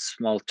a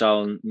small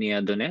town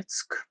near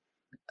Donetsk,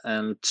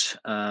 and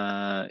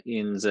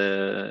in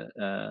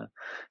the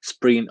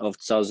spring of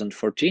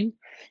 2014,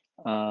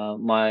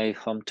 my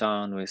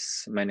hometown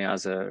with many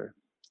other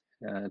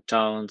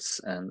towns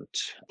and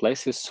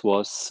places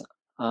was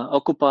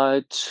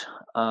occupied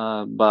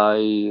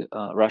by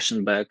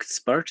Russian-backed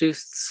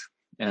separatists,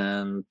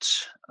 and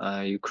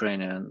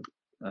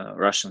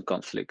Ukrainian-Russian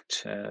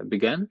conflict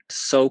began.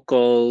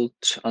 So-called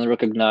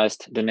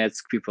unrecognized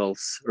Donetsk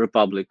People's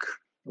Republic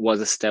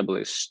was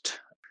established.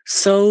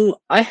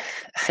 So I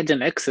had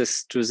an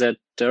access to that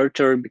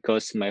territory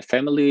because my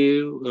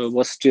family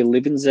was still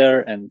living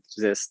there, and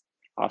they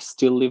are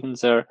still living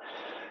there.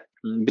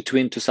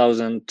 Between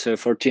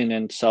 2014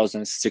 and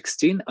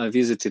 2016, I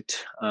visited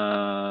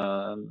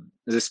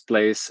this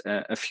place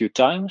a few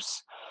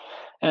times,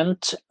 and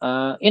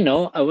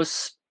I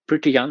was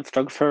pretty young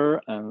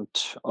photographer, and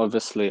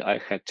obviously I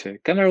had a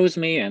camera with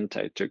me and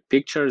I took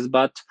pictures,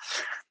 but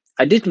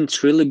I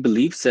didn't really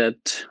believe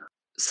that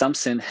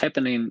something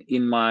happening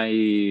in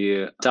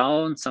my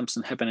town,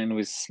 something happening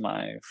with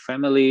my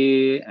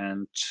family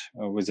and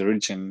with the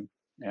region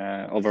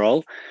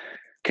overall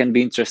can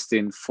be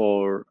interesting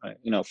for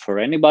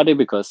anybody,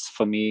 because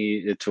for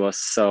me it was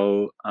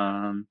so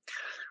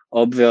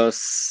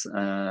obvious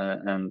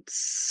and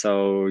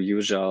so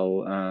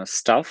usual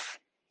stuff.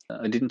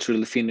 I didn't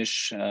really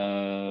finish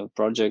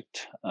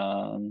project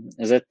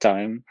at that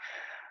time,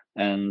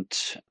 and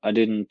I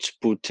didn't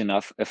put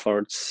enough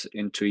efforts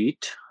into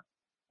it.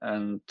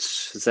 And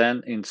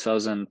then in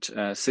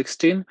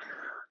 2016,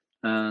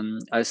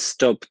 I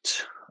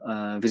stopped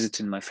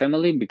visiting my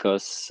family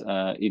because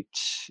it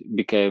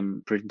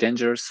became pretty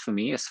dangerous for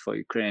me as for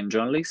Ukrainian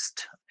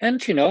journalist.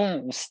 And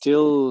I'm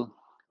still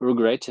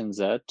regretting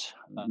that.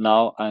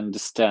 Now I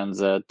understand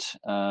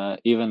that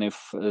even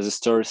if the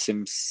story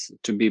seems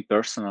to be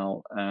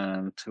personal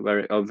and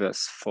very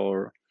obvious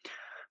for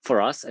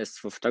us as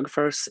for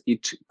photographers,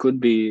 it could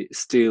be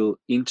still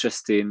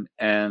interesting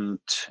and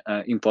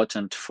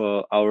important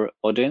for our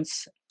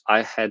audience.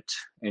 I had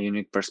a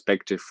unique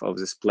perspective of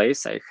this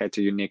place. I had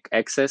a unique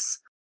access,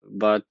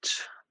 but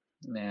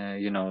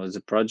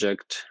the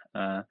project,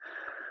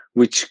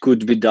 which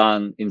could be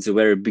done in the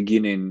very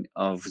beginning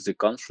of the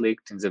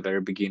conflict, in the very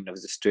beginning of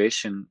the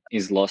situation,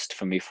 is lost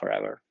for me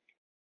forever.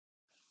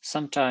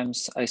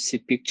 Sometimes I see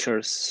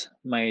pictures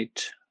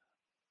made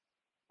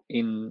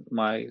in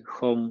my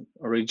home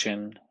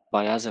region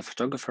by other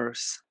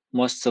photographers,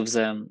 most of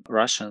them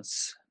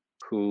Russians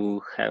who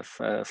have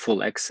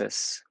full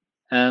access.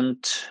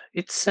 And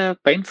it's a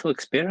painful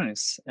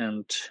experience,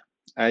 and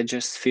I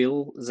just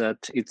feel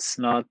that it's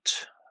not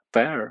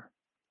fair.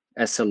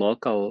 As a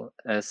local,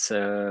 as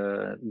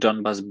a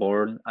Donbas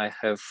born, I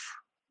have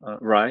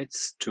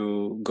rights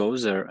to go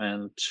there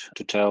and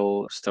to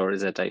tell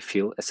stories that I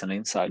feel as an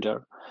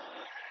insider.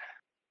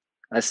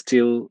 I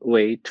still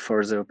wait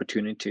for the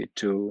opportunity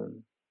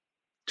to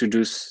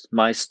do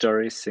my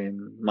stories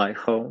in my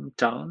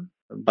hometown,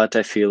 but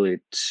I feel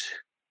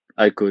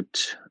I could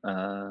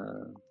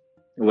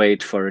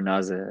wait for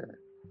another,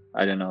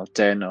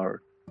 10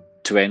 or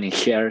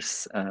 20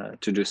 years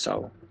to do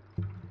so.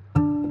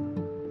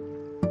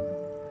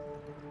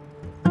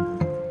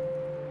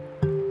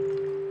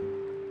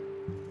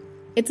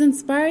 It's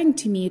inspiring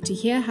to me to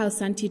hear how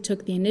Santi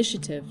took the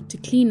initiative to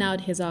clean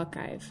out his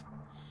archive,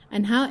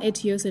 and how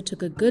Etiosa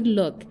took a good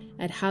look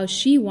at how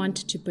she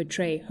wanted to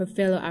portray her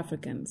fellow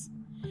Africans.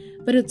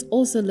 But it's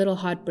also a little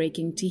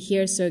heartbreaking to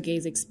hear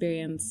Sergei's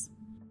experience.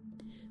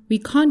 We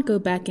can't go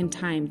back in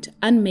time to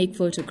unmake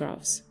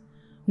photographs,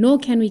 nor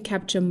can we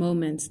capture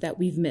moments that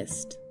we've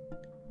missed.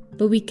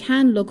 But we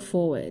can look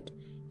forward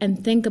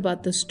and think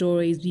about the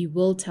stories we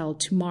will tell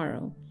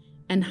tomorrow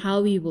and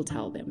how we will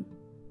tell them.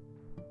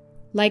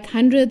 Like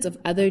hundreds of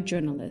other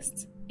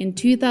journalists, in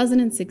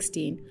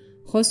 2016,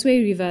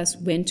 Josue Rivas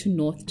went to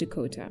North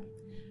Dakota,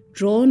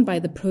 drawn by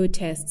the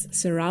protests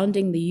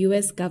surrounding the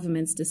US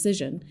government's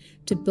decision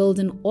to build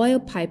an oil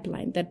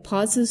pipeline that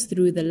passes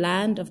through the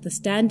land of the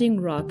Standing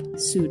Rock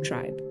Sioux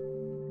tribe.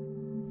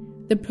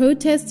 The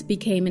protests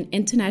became an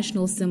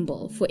international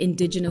symbol for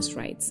indigenous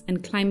rights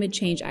and climate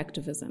change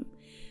activism,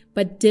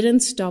 but didn't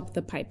stop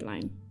the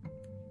pipeline.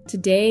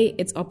 Today,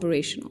 it's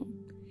operational,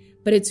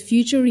 but its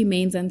future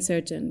remains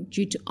uncertain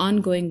due to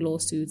ongoing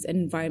lawsuits and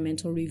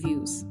environmental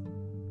reviews.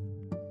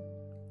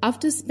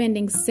 After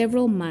spending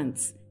several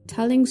months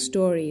telling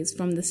stories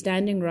from the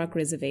Standing Rock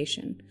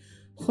Reservation,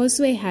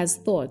 Josue has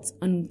thoughts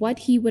on what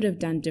he would have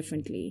done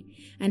differently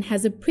and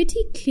has a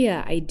pretty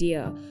clear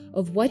idea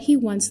of what he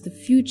wants the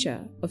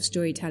future of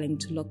storytelling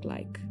to look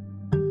like.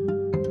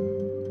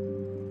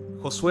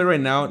 Josue right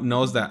now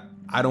knows that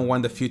I don't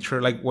want the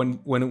future. Like when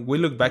we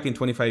look back in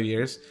 25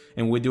 years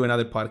and we do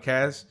another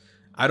podcast,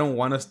 I don't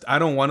want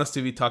us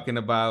to be talking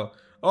about,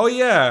 oh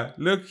yeah,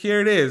 look, here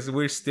it is.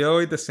 We're still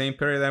in the same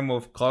paradigm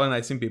of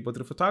colonizing people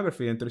through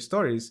photography and through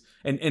stories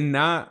and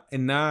not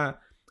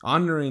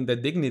honoring the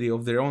dignity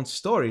of their own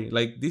story.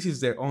 Like this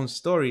is their own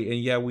story, and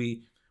yeah,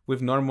 we've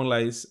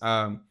normalized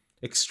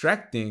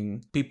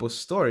extracting people's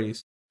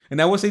stories.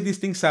 And I will say these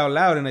things out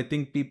loud, and I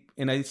think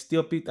I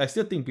still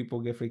think people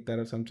get freaked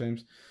out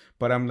sometimes.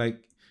 But I'm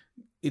like,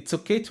 it's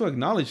okay to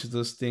acknowledge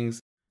those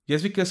things.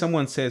 Just because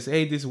someone says,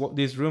 "Hey, this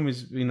room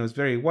is is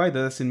very white,"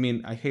 that doesn't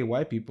mean I hate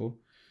white people.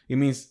 It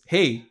means,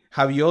 hey,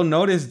 have you all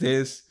noticed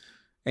this?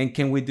 And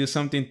can we do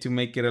something to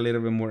make it a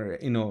little bit more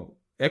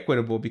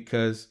equitable?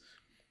 Because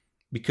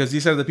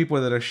these are the people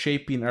that are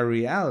shaping our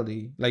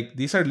reality. Like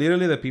these are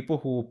literally the people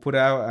who put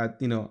out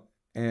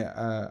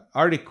a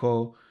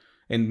article,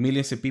 and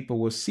millions of people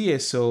will see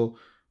it. So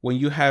when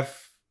you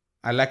have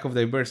a lack of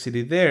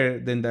diversity there,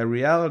 then the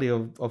reality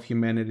of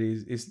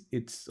humanity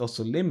it's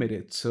also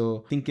limited.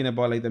 So thinking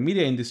about like the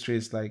media industry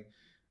is like,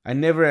 I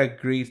never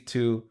agreed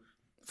to,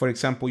 for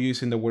example,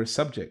 using the word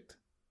subject.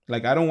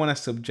 Like I don't want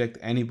to subject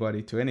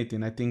anybody to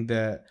anything. I think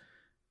that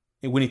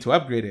we need to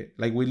upgrade it.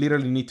 Like we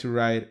literally need to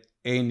write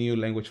a new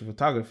language of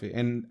photography.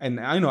 And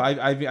I know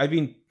I've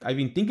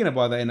been thinking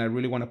about that, and I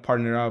really want to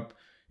partner up.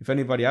 If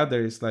anybody out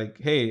there is like,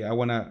 hey, I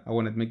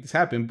wanna make this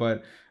happen,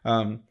 but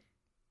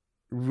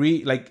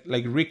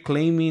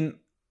reclaiming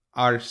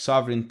our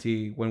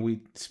sovereignty when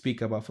we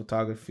speak about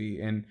photography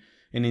and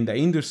in the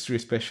industry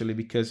especially,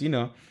 because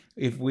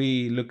if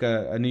we look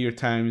at a New York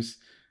Times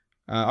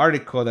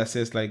article that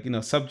says like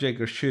subject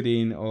or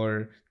shooting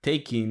or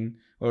taking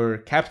or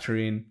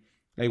capturing,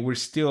 like we're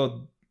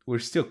still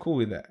cool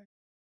with that.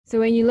 So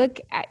when you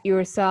look at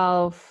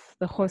yourself,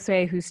 the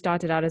Josue who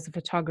started out as a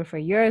photographer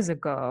years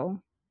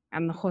ago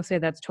and the Josue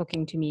that's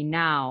talking to me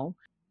now,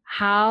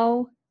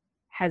 how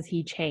has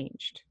he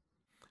changed?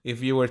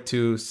 If you were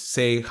to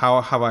say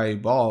how have I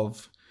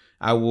evolved,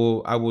 I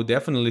will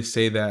definitely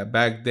say that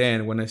back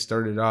then when I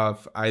started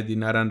off, I did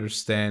not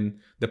understand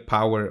the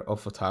power of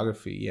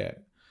photography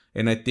yet.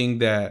 And I think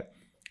that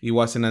it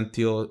wasn't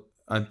until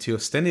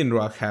Standing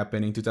Rock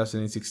happened in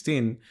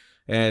 2016,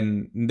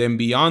 and then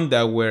beyond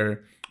that,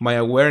 where my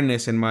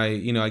awareness and my,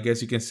 I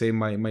guess you can say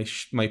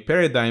my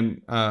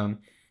paradigm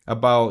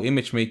about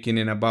image making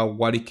and about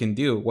what it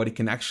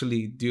can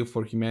actually do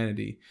for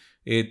humanity,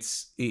 it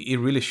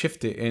really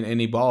shifted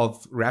and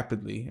evolved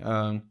rapidly.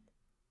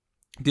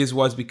 This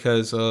was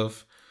because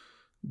of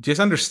just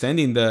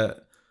understanding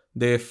the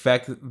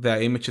effect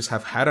that images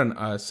have had on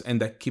us and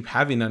that keep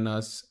having on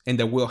us and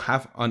that will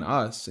have on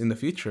us in the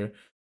future.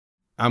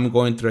 I'm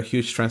going through a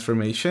huge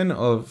transformation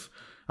of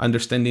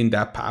understanding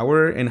that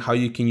power and how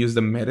you can use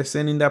the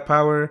medicine in that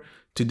power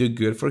to do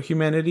good for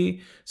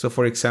humanity. So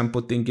for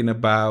example, thinking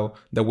about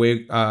the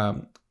way,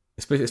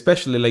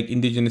 especially like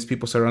indigenous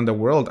peoples around the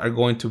world are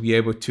going to be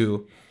able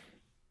to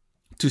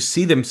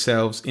see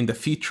themselves in the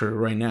future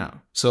right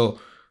now. So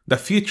the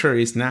future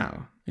is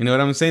now. You know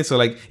what I'm saying? So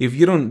like if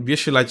you don't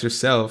visualize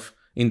yourself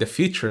in the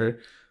future,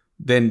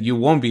 then you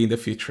won't be in the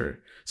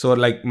future. So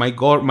like my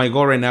goal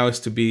right now is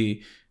to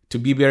be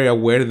very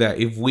aware that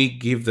if we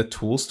give the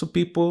tools to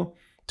people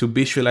to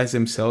visualize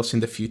themselves in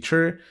the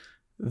future,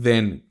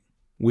 then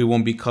we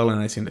won't be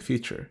colonizing the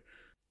future.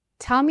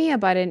 Tell me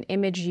about an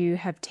image you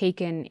have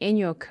taken in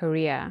your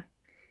career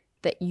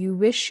that you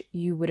wish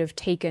you would have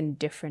taken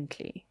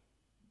differently.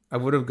 I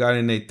would have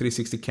gotten a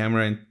 360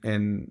 camera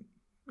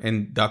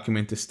and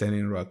documented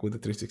Standing Rock with a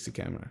 360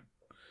 camera.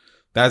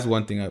 That's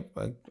one thing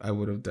I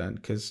would have done,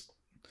 because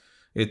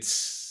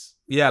it's,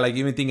 like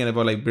even thinking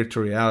about like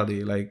virtual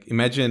reality, like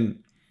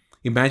imagine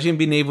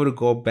being able to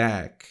go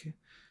back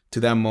to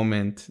that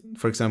moment,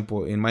 for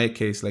example, in my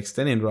case, like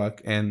Standing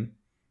Rock, and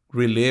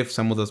relive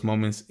some of those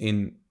moments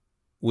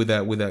with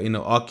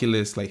a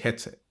Oculus like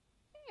headset.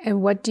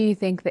 And what do you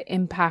think the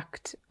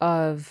impact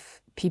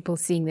of people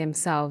seeing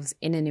themselves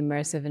in an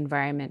immersive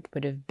environment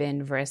would have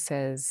been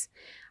versus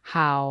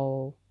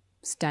how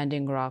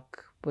Standing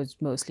Rock was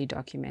mostly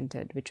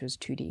documented, which was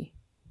 2D?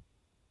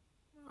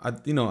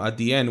 At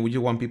the end, would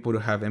you want people to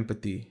have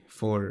empathy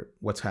for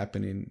what's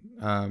happening,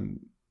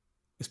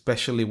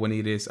 especially when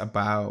it is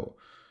about,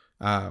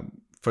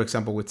 for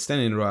example, with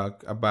Standing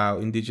Rock,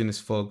 about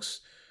indigenous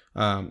folks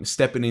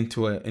stepping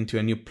into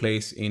a new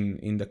place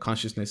in the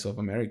consciousness of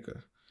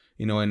America,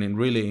 and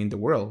really in the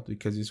world,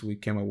 because this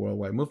became a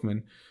worldwide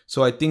movement.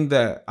 So I think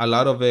that a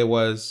lot of it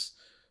was,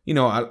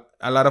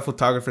 a lot of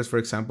photographers, for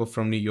example,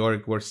 from New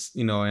York were,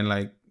 and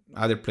like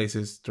other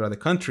places throughout the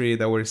country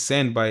that were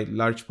sent by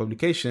large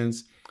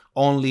publications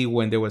only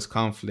when there was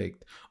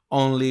conflict,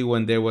 only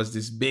when there was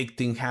this big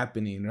thing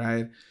happening,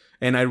 right?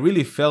 And I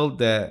really felt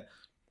that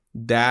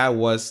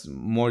was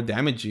more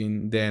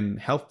damaging than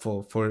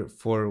helpful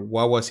for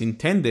what was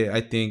intended, I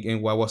think,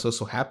 and what was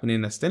also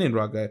happening at Standing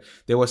Rock.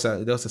 There was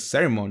a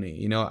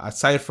ceremony,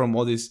 aside from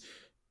all these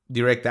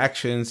direct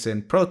actions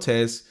and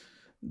protests,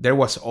 there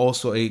was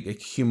also a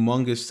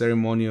humongous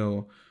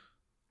ceremonial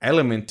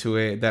element to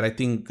it that I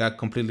think got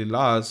completely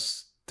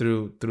lost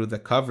through the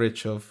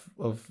coverage of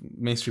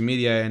mainstream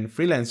media and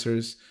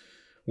freelancers,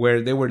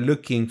 where they were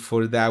looking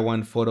for that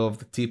one photo of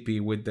the teepee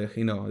with the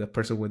the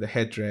person with the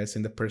headdress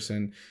and the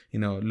person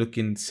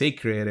looking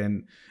sacred,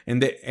 and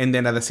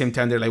then at the same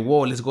time they're like,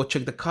 whoa, let's go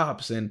check the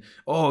cops, and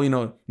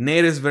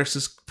natives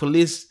versus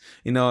police,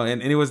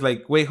 and it was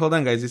like, wait, hold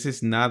on, guys, this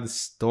is not the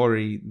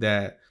story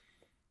that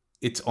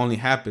it's only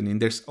happening.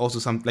 There's also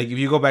some, like, if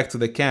you go back to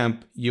the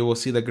camp, you will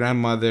see the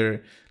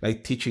grandmother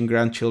like teaching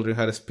grandchildren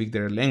how to speak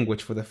their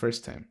language for the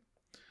first time.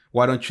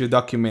 Why don't you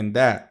document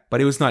that? But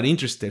he was not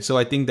interested. So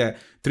I think that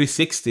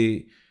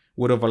 360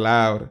 would have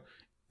allowed,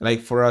 like,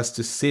 for us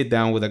to sit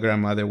down with a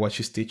grandmother while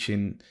she's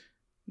teaching,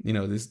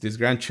 these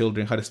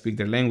grandchildren how to speak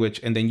their language,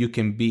 and then you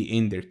can be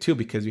in there too,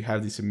 because you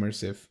have this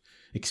immersive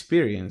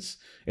experience,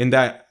 and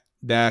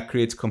that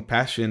creates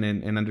compassion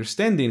and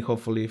understanding,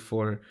 hopefully,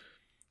 for,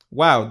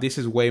 wow, this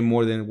is way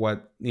more than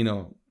what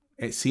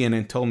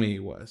CNN told me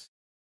it was.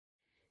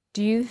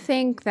 Do you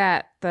think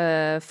that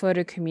the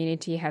photo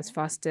community has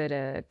fostered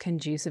a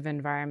conducive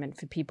environment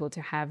for people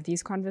to have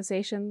these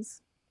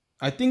conversations?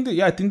 I think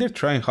they're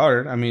trying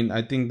hard. I mean,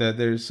 I think that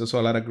there's also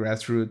a lot of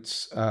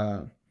grassroots,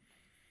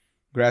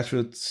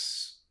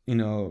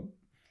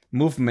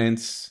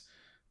 movements,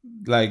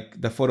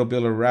 like the Photo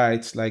Bill of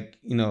Rights, like,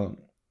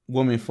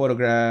 Women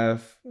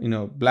Photograph,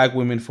 Black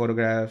Women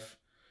Photograph,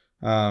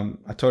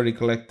 Authority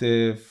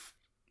Collective,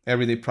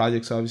 Everyday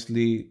Projects,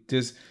 obviously.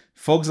 Just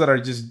folks that are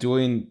just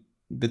doing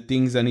the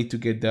things that need to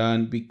get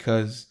done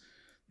because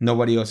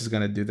nobody else is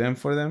going to do them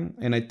for them.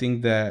 And I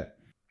think that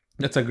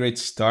that's a great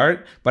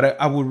start. But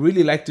I would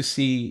really like to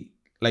see,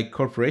 like,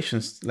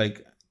 corporations,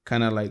 like,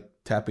 kind of like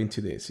tap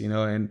into this,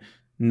 and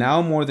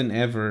now more than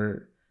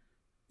ever,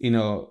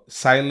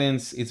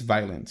 silence is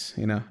violence,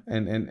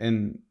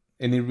 and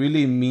it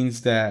really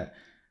means that,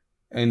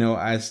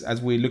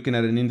 as we're looking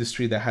at an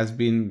industry that has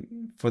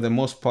been, for the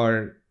most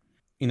part,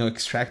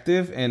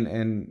 extractive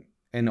and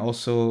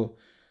also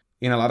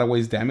in a lot of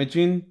ways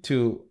damaging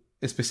to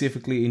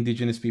specifically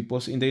indigenous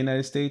peoples in the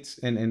United States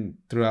and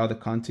throughout the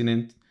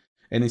continent.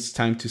 And it's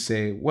time to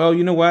say, well,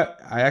 you know what?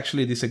 I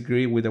actually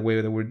disagree with the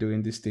way that we're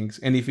doing these things.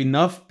 And if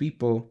enough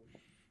people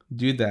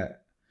do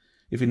that,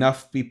 if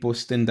enough people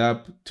stand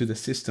up to the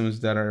systems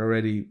that are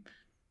already,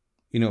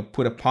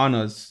 put upon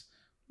us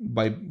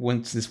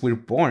since we're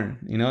born,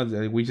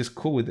 we're just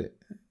cool with it,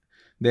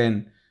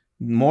 then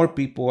more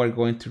people are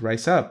going to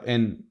rise up.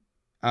 And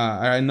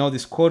I know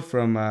this quote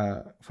from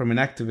an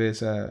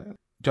activist,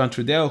 John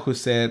Trudell, who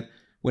said,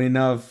 when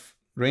enough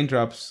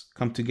raindrops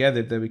come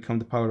together, they become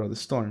the power of the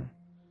storm.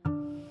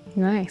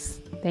 Nice.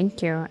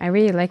 Thank you. I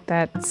really like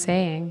that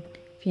saying.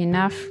 If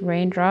enough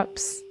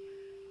raindrops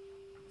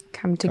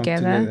come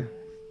together,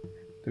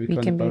 they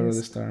become the power of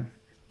the storm.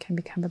 Can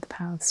become the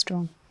power of the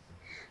storm.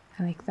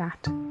 I like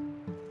that.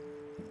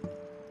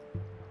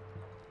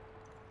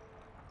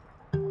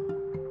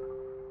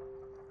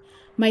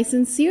 My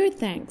sincere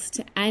thanks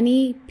to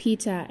Annie,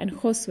 Peter, and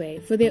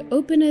Josue for their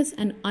openness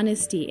and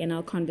honesty in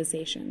our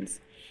conversations,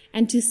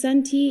 and to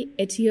Santi,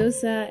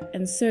 Etiosa,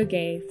 and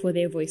Sergey for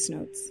their voice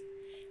notes.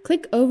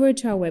 Click over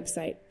to our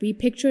website,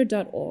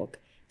 repicture.org,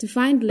 to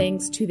find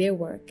links to their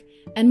work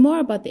and more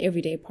about the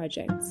Everyday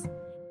Projects.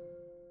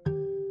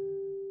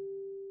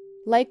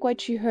 Like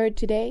what you heard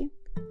today?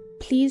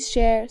 Please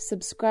share,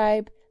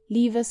 subscribe,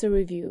 leave us a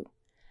review.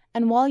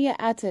 And while you're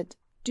at it,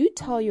 do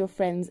tell your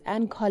friends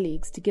and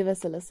colleagues to give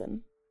us a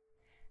listen.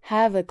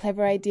 Have a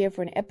clever idea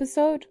for an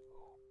episode?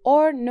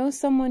 Or know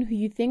someone who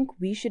you think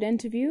we should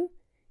interview?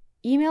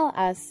 Email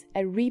us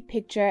at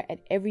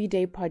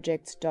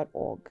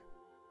repicture@everydayprojects.org.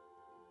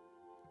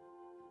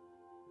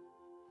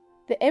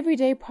 The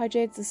Everyday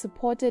Projects is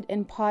supported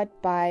in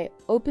part by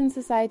Open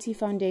Society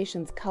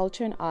Foundation's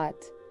Culture and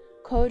Art,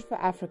 Code for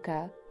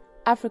Africa,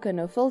 Africa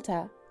No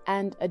Filter,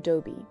 and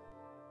Adobe.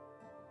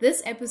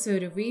 This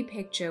episode of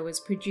Repicture was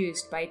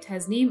produced by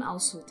Tasneem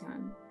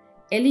Al-Sultan,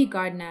 Ellie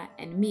Gardner,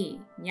 and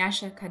me,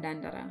 Nyasha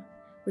Kadandara,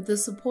 with the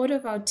support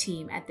of our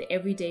team at the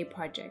Everyday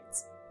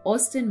Projects,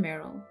 Austin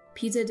Merrill,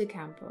 Peter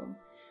DeCampo,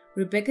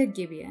 Rebecca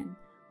Gibeon,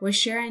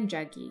 Washiran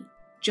Jaggi,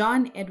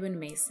 John Edwin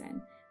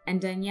Mason,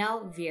 and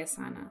Danielle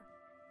Viasana.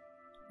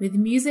 With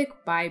music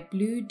by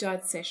Blue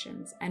Dot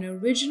Sessions, an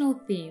original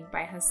theme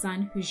by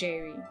Hassan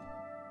Hujairi.